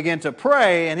then he began to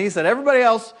pray, and he said, everybody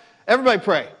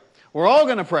pray. We're all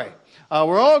going to pray.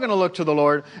 We're all going to look to the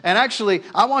Lord. And actually,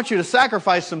 I want you to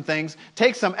sacrifice some things.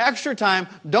 Take some extra time.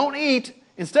 Don't eat.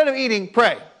 Instead of eating,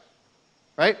 pray.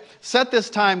 Right? Set this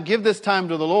time, give this time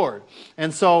to the Lord.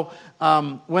 And so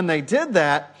when they did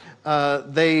that,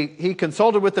 he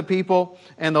consulted with the people,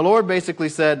 and the Lord basically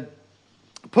said,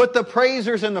 put the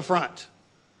praisers in the front.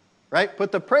 Right?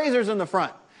 Put the praisers in the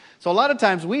front. So a lot of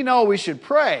times we know we should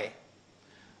pray,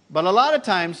 but a lot of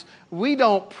times we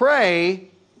don't pray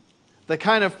the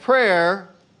kind of prayer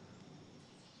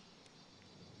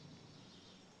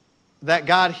that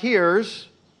God hears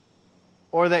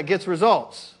or that gets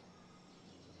results.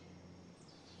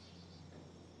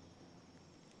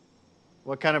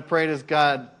 What kind of prayer does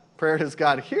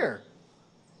God hear?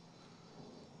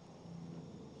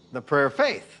 The prayer of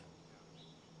faith.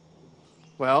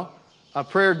 Well, a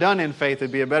prayer done in faith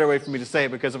would be a better way for me to say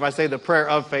it, because if I say the prayer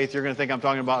of faith, you're going to think I'm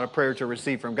talking about a prayer to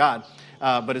receive from God.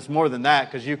 But it's more than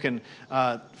that, because you can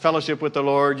fellowship with the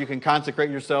Lord, you can consecrate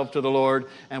yourself to the Lord,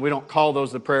 and we don't call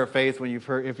those the prayer of faith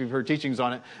if you've heard teachings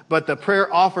on it. But the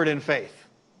prayer offered in faith,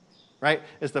 right?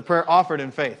 It's the prayer offered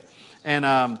in faith.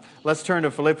 And let's turn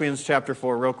to Philippians chapter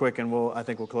 4 real quick, and I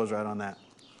think we'll close right on that.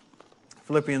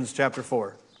 Philippians chapter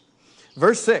 4,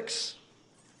 verse 6.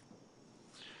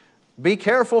 Be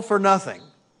careful for nothing,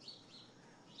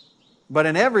 but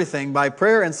in everything, by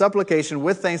prayer and supplication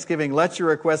with thanksgiving, let your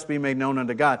requests be made known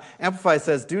unto God. Amplified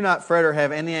says, do not fret or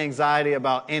have any anxiety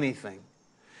about anything,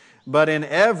 but in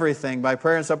everything, by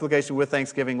prayer and supplication with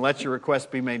thanksgiving, let your requests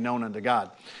be made known unto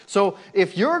God. So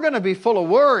if you're going to be full of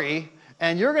worry,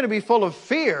 and you're going to be full of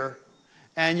fear,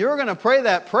 and you're going to pray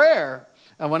that prayer,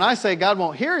 and when I say God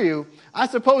won't hear you, I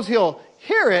suppose he'll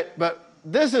hear it, but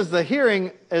this is the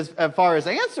hearing as far as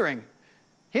answering.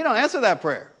 He don't answer that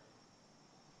prayer.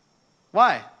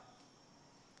 Why?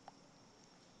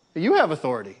 You have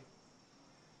authority.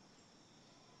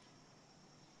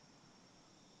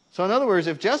 So in other words,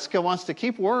 if Jessica wants to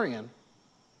keep worrying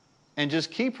and just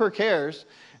keep her cares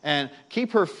and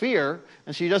keep her fear,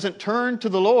 and she doesn't turn to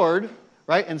the Lord,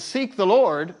 right, and seek the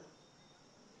Lord,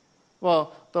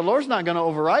 well, the Lord's not going to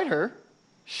override her.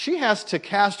 She has to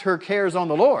cast her cares on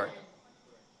the Lord.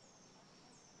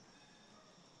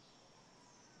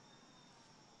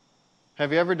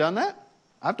 Have you ever done that?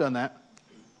 I've done that.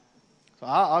 So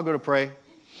I'll go to pray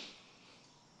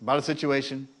about a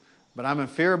situation, but I'm in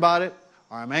fear about it,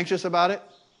 or I'm anxious about it,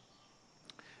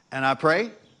 and I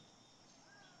pray.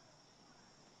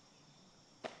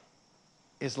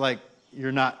 It's like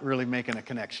you're not really making a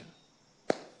connection.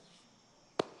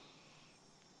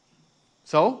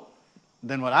 So,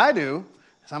 then what I do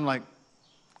is I'm like,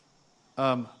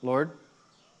 Lord,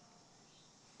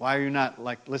 why are you not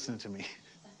listening to me?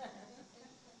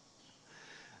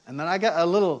 And then I got a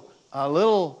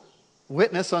little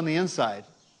witness on the inside.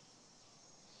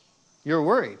 You're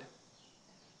worried.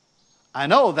 I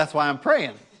know, that's why I'm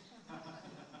praying.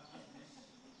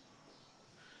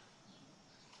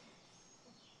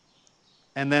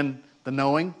 And then the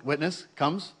knowing witness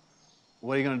comes.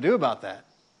 What are you going to do about that?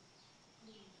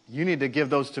 You need to give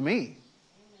those to me.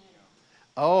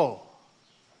 Oh.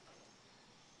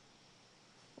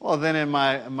 Well, then in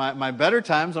my better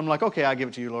times, I'm like, okay, I'll give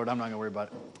it to you, Lord. I'm not going to worry about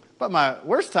it. But my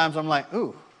worst times, I'm like,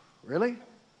 ooh, really?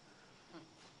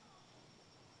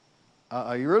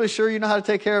 Are you really sure you know how to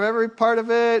take care of every part of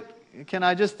it? Can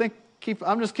I just keep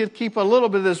a little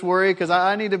bit of this worry because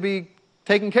I need to be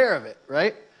taking care of it,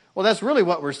 right? Well, that's really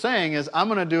what we're saying is I'm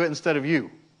going to do it instead of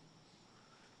you.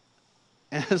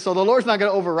 And so the Lord's not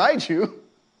going to override you.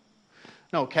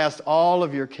 No, cast all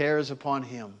of your cares upon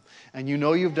Him. And you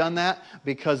know you've done that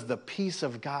because the peace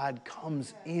of God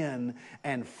comes in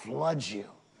and floods you.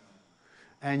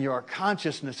 And your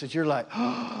consciousness is, you're like,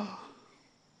 oh,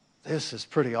 this is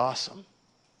pretty awesome.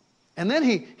 And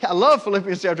then I love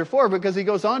Philippians chapter 4 because he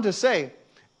goes on to say,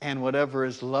 and whatever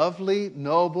is lovely,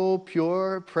 noble,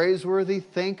 pure, praiseworthy,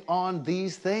 think on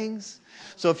these things.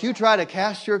 So if you try to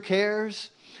cast your cares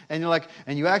and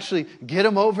you actually get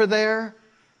them over there,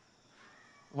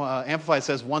 well, Amplified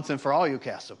says once and for all you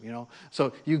cast them, you know.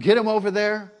 So you get them over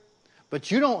there,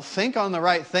 but you don't think on the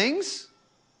right things,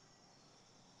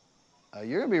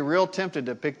 you're going to be real tempted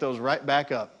to pick those right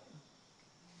back up.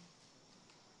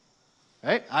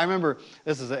 Right? I remember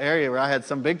this is an area where I had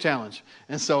some big challenge.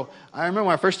 And so I remember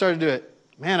when I first started to do it,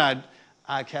 man,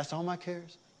 I'd cast all my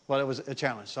cares. Well, it was a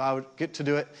challenge. So I would get to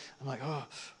do it. I'm like,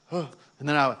 oh. And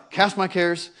then I would cast my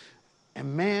cares.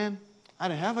 And man, I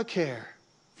didn't have a care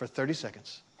for 30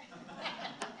 seconds.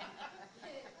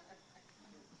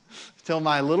 Till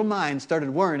my little mind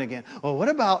started worrying again. Well, what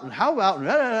about, and how about,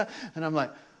 and I'm like,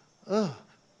 ugh.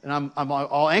 And I'm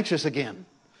all anxious again.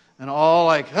 And all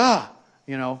like,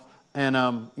 you know. And,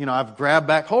 I've grabbed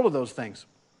back hold of those things.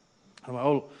 I'm like,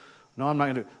 oh, no, I'm not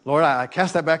going to do it. Lord, I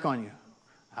cast that back on you.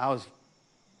 I was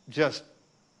just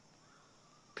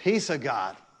peace of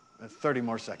God at 30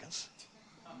 more seconds.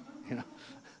 You know,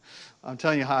 I'm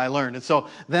telling you how I learned. And so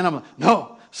then I'm like,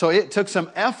 no. So it took some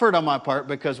effort on my part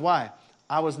because why?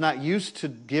 I was not used to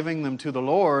giving them to the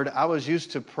Lord. I was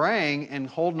used to praying and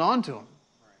holding on to them.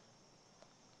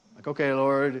 Like, okay,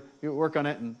 Lord, you work on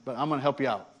it, but I'm going to help you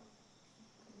out.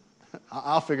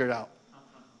 I'll figure it out.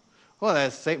 Well,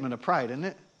 that's a statement of pride, isn't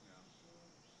it?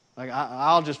 Like,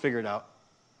 I'll just figure it out.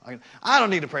 I don't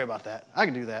need to pray about that. I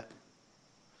can do that.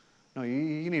 No,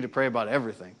 you need to pray about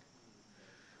everything.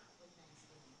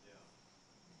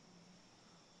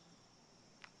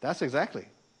 That's exactly.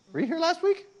 Were you here last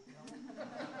week?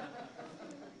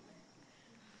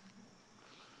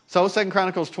 So 2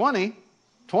 Chronicles 20.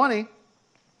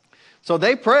 So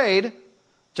they prayed.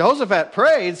 Jehoshaphat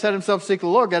prayed, set himself to seek the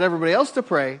Lord, got everybody else to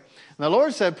pray. And the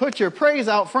Lord said, put your praise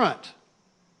out front.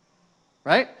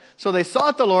 Right? So they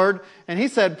sought the Lord, and He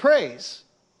said, praise.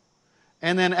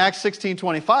 And then Acts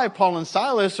 16:25, Paul and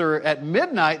Silas are at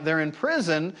midnight, they're in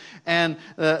prison, and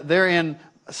they're in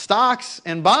stocks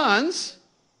and bonds.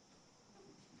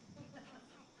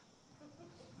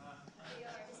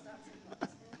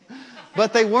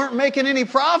 But they weren't making any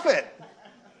profit.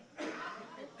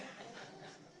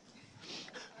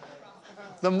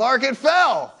 The market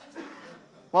fell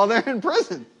while they're in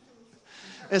prison.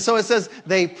 And so it says,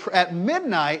 at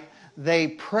midnight, they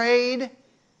prayed.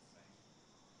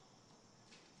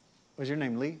 Was your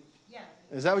name Lee? Yeah.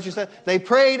 Is that what you said? They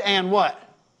prayed and what?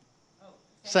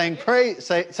 Sang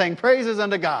praises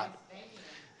unto God.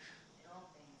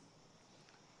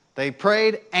 They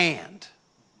prayed and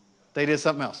they did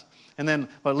something else. And then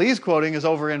what Lee's quoting is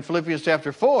over in Philippians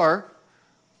chapter 4.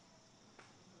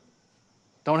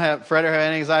 Don't fret or have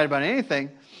any anxiety about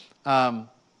anything,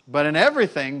 but in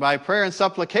everything, by prayer and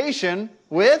supplication,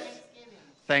 with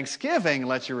thanksgiving,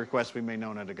 let your requests be made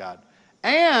known unto God.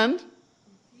 And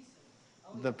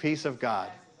the peace of God,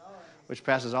 which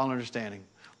passes all understanding,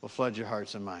 will flood your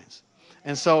hearts and minds.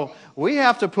 And so we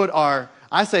have to put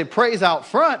I say praise out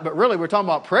front, but really we're talking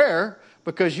about prayer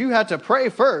because you have to pray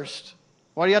first.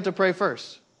 Why do you have to pray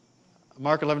first?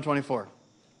 Mark 11:24.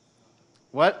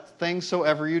 What things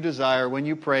soever you desire, when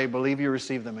you pray, believe you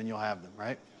receive them and you'll have them,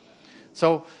 right?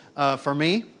 So, for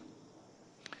me,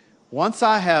 once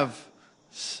I have,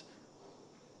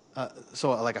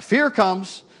 like a fear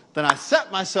comes, then I set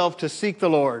myself to seek the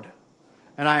Lord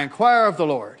and I inquire of the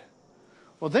Lord.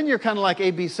 Well, then you're kind of like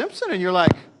A.B. Simpson and you're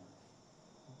like,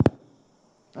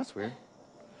 that's weird.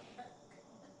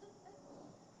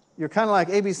 You're kind of like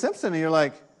A.B. Simpson and you're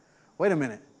like, wait a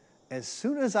minute. As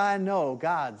soon as I know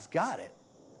God's got it,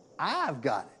 I've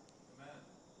got it.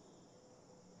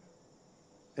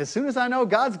 As soon as I know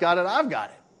God's got it, I've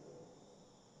got it.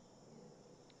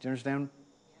 Do you understand?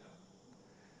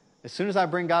 As soon as I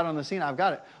bring God on the scene, I've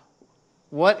got it.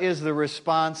 What is the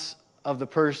response of the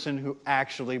person who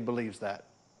actually believes that.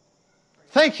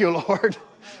 Thank you, Lord.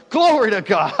 Glory to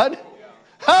God.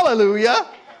 Hallelujah.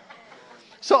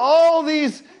 So all of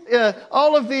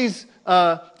these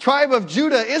tribe of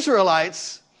Judah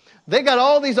Israelites, they got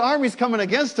all these armies coming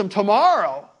against them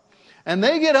tomorrow. And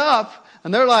they get up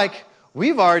and they're like,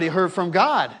 we've already heard from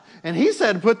God. And He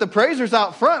said, put the praisers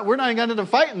out front. We're not even going to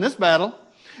fight in this battle.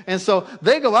 And so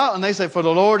they go out and they say, for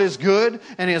the Lord is good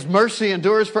and His mercy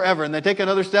endures forever. And they take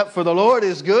another step. For the Lord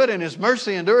is good and His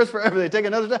mercy endures forever. They take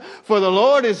another step. For the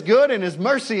Lord is good and His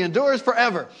mercy endures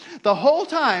forever. The whole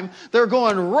time they're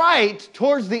going right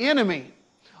towards the enemy.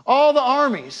 All the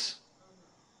armies.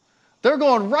 They're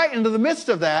going right into the midst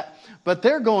of that. But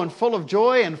they're going full of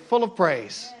joy and full of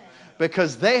praise.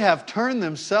 Because they have turned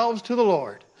themselves to the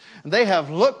Lord. They have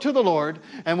looked to the Lord.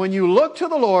 And when you look to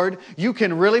the Lord, you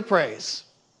can really praise.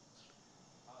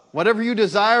 Whatever you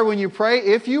desire when you pray,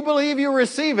 if you believe you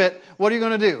receive it, what are you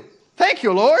going to do? Thank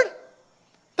you, Lord.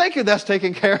 Thank you, that's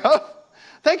taken care of.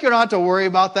 Thank you, don't have to worry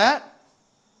about that.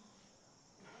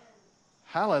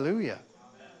 Hallelujah.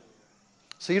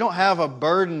 So you don't have a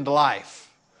burdened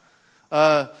life.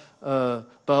 The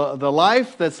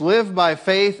life that's lived by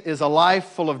faith is a life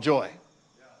full of joy.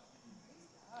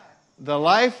 The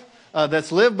life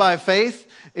that's lived by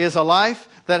faith is a life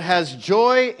that has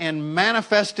joy in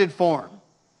manifested form.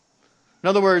 In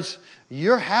other words,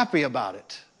 you're happy about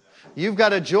it. You've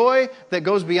got a joy that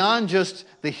goes beyond just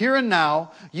the here and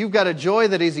now. You've got a joy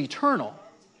that is eternal.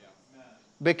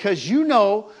 Because you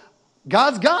know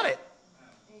God's got it.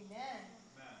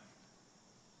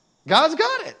 God's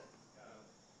got it.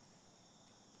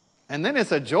 And then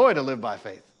it's a joy to live by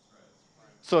faith.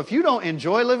 So if you don't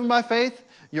enjoy living by faith,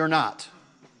 you're not.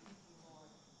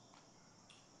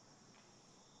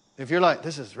 If you're like,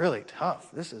 this is really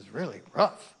tough, this is really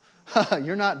rough,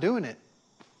 you're not doing it.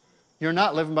 You're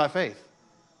not living by faith.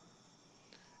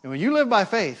 And when you live by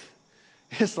faith,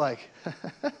 it's like,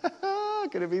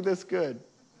 could it be this good?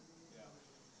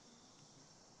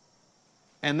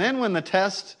 And then when the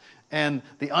test and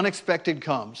the unexpected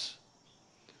comes,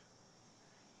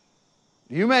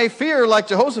 you may fear like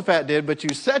Jehoshaphat did, but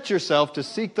you set yourself to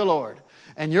seek the Lord.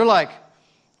 And you're like,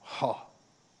 oh,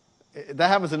 that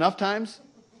happens enough times.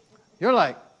 You're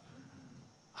like,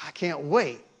 I can't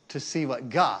wait to see what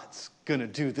God's going to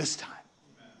do this time.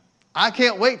 I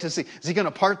can't wait to see. Is He going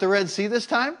to part the Red Sea this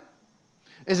time?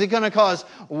 Is He going to cause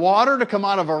water to come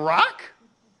out of a rock?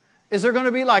 Is there going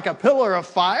to be like a pillar of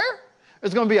fire?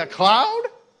 Is there going to be a cloud?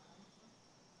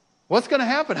 What's going to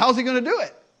happen? How's He going to do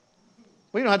it?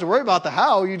 Well, you don't have to worry about the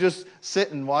how. You just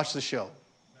sit and watch the show.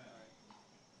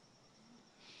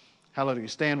 Hallelujah.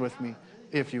 Stand with me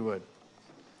if you would.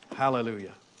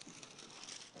 Hallelujah.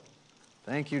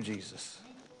 Thank you, Jesus.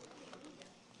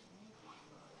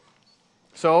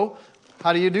 So,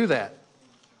 how do you do that?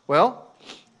 Well,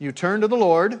 you turn to the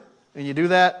Lord, and you do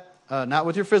that not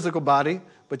with your physical body,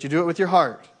 but you do it with your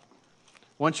heart.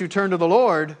 Once you turn to the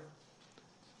Lord,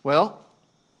 well,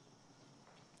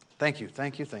 thank you.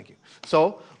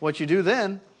 So, what you do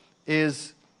then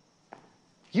is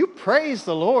you praise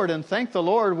the Lord and thank the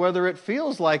Lord whether it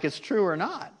feels like it's true or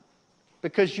not.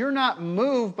 Because you're not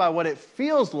moved by what it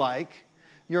feels like,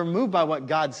 you're moved by what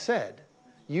God said.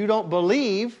 You don't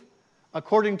believe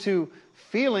according to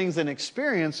feelings and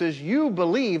experiences, you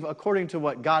believe according to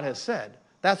what God has said.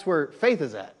 That's where faith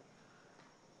is at.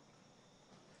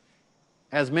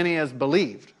 As many as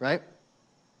believed, right?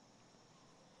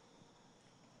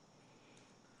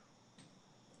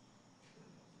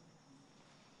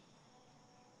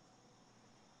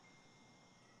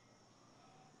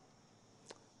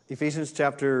 Ephesians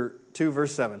chapter 2,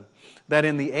 verse 7. That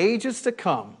in the ages to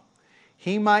come,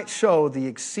 He might show the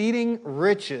exceeding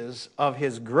riches of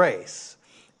His grace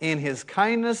in His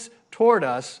kindness toward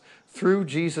us through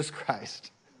Jesus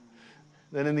Christ.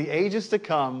 That in the ages to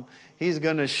come, He's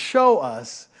going to show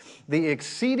us the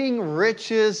exceeding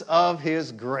riches of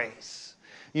His grace.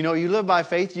 You know, you live by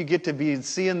faith, you get to be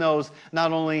seeing those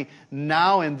not only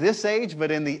now in this age,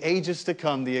 but in the ages to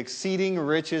come, the exceeding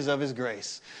riches of His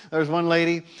grace. There's one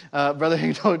lady, Brother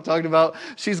Hank talked about,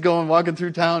 she's walking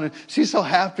through town, and she's so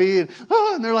happy, and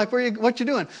they're like, what you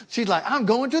doing? She's like, I'm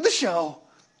going to the show.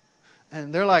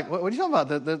 And they're like, what are you talking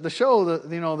about? The show,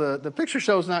 the picture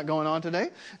show's not going on today.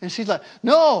 And she's like,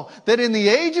 no, that in the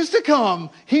ages to come,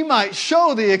 He might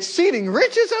show the exceeding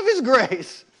riches of His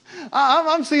grace.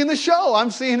 I'm seeing the show.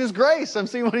 I'm seeing His grace. I'm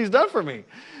seeing what He's done for me.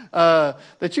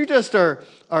 That you just are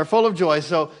full of joy.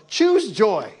 So choose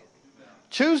joy.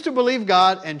 Choose to believe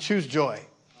God and choose joy.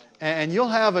 And you'll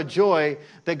have a joy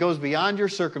that goes beyond your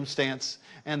circumstance.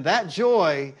 And that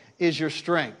joy is your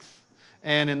strength.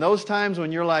 And in those times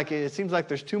when you're like, it seems like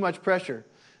there's too much pressure,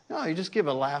 no, you just give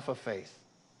a laugh of faith.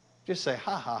 Just say,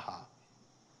 ha, ha, ha.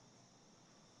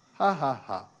 Ha, ha,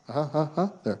 ha. Ha, ha,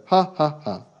 ha. There. Ha, ha,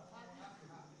 ha.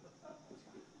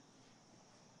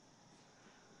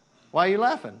 Why are you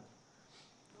laughing?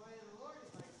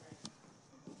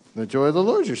 The joy of the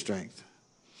Lord is your strength.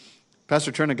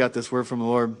 Pastor Turner got this word from the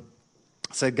Lord.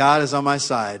 Said, God is on my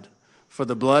side, for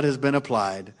the blood has been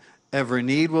applied. Every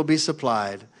need will be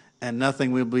supplied, and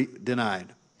nothing will be denied.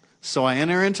 So I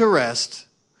enter into rest.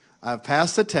 I've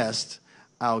passed the test.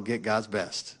 I'll get God's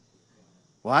best.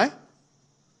 Why?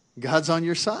 God's on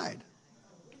your side.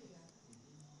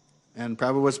 And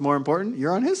probably what's more important,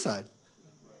 you're on his side.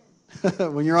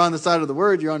 When you're on the side of the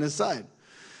word, you're on his side.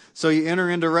 So you enter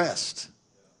into rest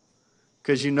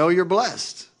because you know you're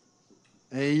blessed.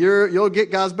 And you'll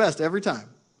get God's best every time.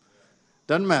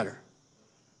 Doesn't matter.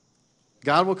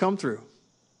 God will come through.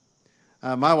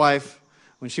 My wife,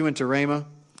 when she went to Rhema,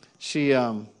 she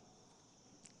didn't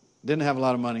have a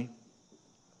lot of money.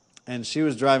 And she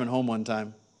was driving home one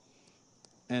time.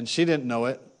 And she didn't know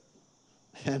it.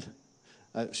 And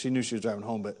she knew she was driving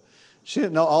home, but she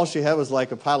didn't know all she had was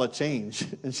like a pile of change.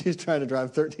 And she's trying to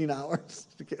drive 13 hours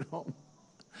to get home.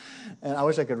 And I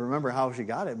wish I could remember how she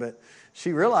got it, but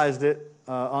she realized it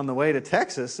on the way to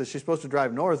Texas that she's supposed to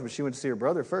drive north, but she went to see her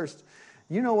brother first.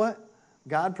 You know what?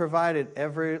 God provided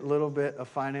every little bit of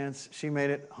finance. She made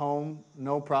it home,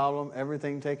 no problem,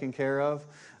 everything taken care of.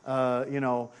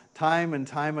 Time and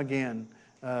time again,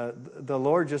 the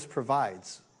Lord just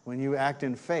provides. When you act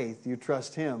in faith, you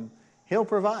trust him, he'll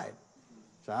provide.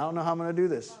 So I don't know how I'm going to do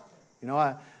this. You know,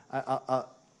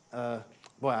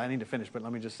 I need to finish, but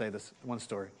let me just say this one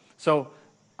story. So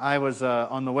I was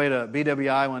on the way to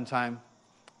BWI one time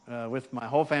with my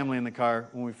whole family in the car.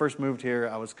 When we first moved here,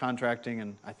 I was contracting,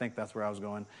 and I think that's where I was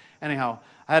going. Anyhow,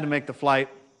 I had to make the flight,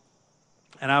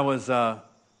 and I was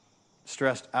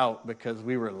stressed out because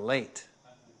we were late.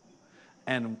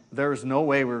 And there was no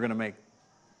way we were going to make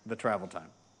the travel time.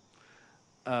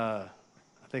 I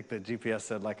think the GPS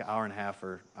said like an hour and a half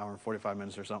or hour and 45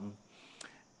 minutes or something.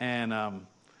 And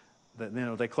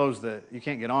they closed you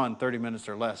can't get on 30 minutes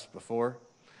or less before.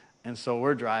 And so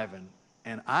we're driving,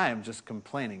 and I am just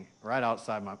complaining right out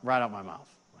my mouth.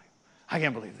 Like, I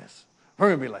can't believe this. We're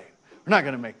going to be late. We're not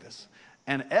going to make this.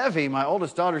 And Evie, my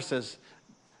oldest daughter, says,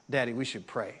 Daddy, we should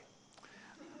pray.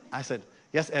 I said,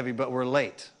 yes, Evie, but we're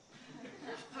late.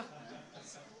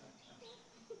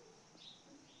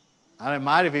 I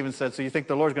might have even said, so you think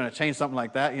the Lord's going to change something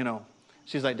like that? You know,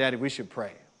 she's like, Daddy, we should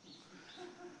pray.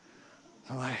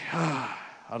 I'm like, out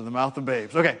of the mouth of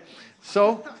babes. Okay,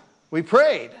 so we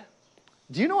prayed.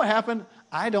 Do you know what happened?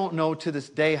 I don't know to this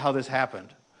day how this happened.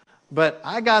 But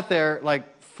I got there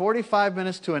like 45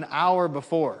 minutes to an hour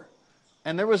before.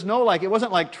 And there was no it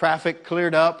wasn't like traffic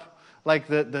cleared up. Like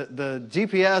the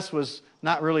GPS was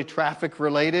not really traffic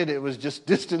related. It was just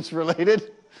distance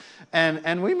related.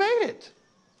 And we made it.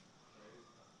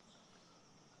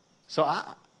 So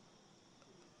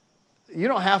you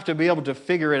don't have to be able to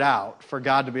figure it out for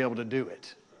God to be able to do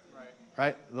it.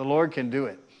 Right? The Lord can do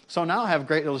it. So now I have a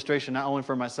great illustration, not only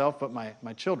for myself, but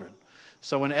my children.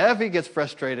 So when Evie gets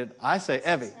frustrated, I say,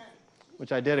 Evie,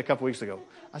 which I did a couple weeks ago.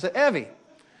 I said, Evie,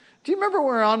 do you remember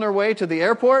when we were on our way to the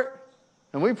airport?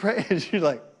 And we prayed, and she's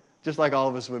like, just like all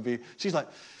of us would be. She's like,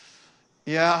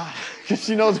 yeah, because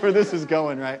she knows where this is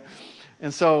going, right?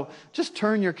 And so just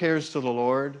turn your cares to the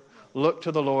Lord. Look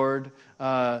to the Lord.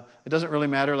 It doesn't really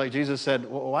matter. Like Jesus said,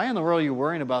 well, why in the world are you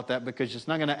worrying about that? Because it's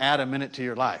not going to add a minute to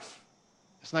your life.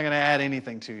 It's not going to add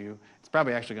anything to you. It's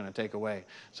probably actually going to take away.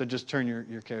 So just turn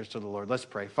your cares to the Lord. Let's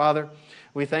pray. Father,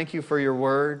 we thank you for your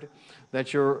word,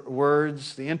 that your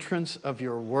words, the entrance of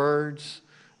your words,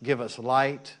 give us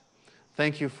light.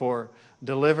 Thank you for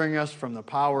delivering us from the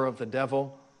power of the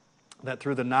devil, that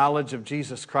through the knowledge of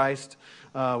Jesus Christ,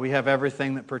 we have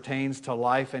everything that pertains to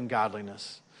life and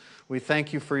godliness. We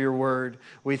thank you for your word.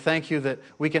 We thank you that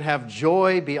we can have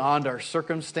joy beyond our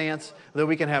circumstance, that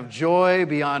we can have joy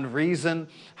beyond reason.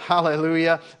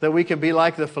 Hallelujah. That we can be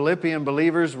like the Philippian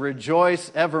believers, rejoice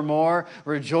evermore,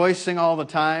 rejoicing all the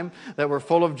time, that we're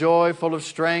full of joy, full of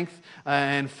strength,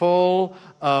 and full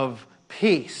of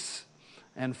peace,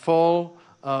 and full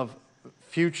of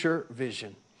future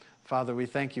vision. Father, we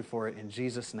thank you for it in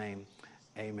Jesus' name.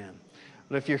 Amen.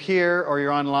 But if you're here or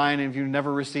you're online and if you've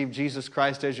never received Jesus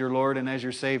Christ as your Lord and as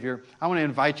your Savior, I want to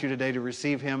invite you today to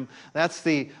receive Him. That's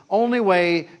the only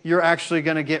way you're actually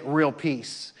going to get real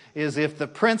peace, is if the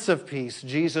Prince of Peace,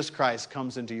 Jesus Christ,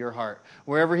 comes into your heart.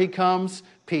 Wherever He comes,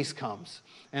 peace comes.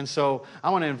 And so I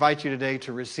want to invite you today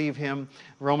to receive Him.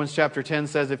 Romans chapter 10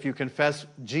 says if you confess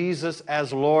Jesus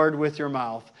as Lord with your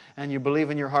mouth and you believe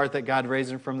in your heart that God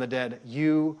raised Him from the dead,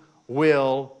 you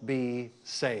will be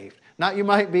saved. Not you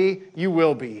might be, you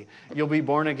will be. You'll be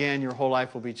born again. Your whole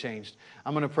life will be changed.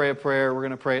 I'm going to pray a prayer. We're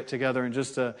going to pray it together in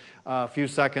just a few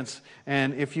seconds.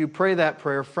 And if you pray that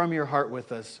prayer from your heart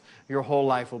with us, your whole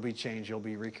life will be changed. You'll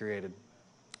be recreated.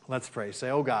 Let's pray.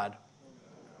 Say, oh God,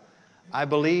 I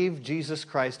believe Jesus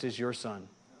Christ is your Son,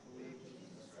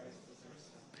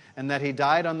 and that He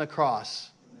died on the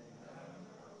cross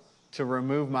to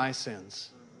remove my sins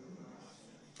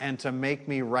and to make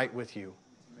me right with you.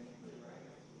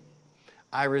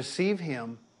 I receive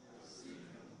Him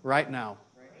right now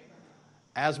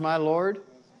as my Lord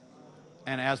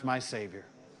and as my Savior.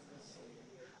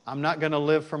 I'm not going to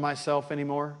live for myself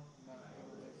anymore.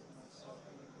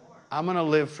 I'm going to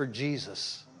live for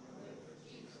Jesus,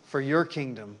 for your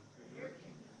kingdom,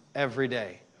 every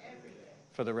day,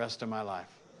 for the rest of my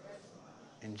life.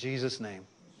 In Jesus' name,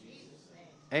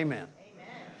 amen.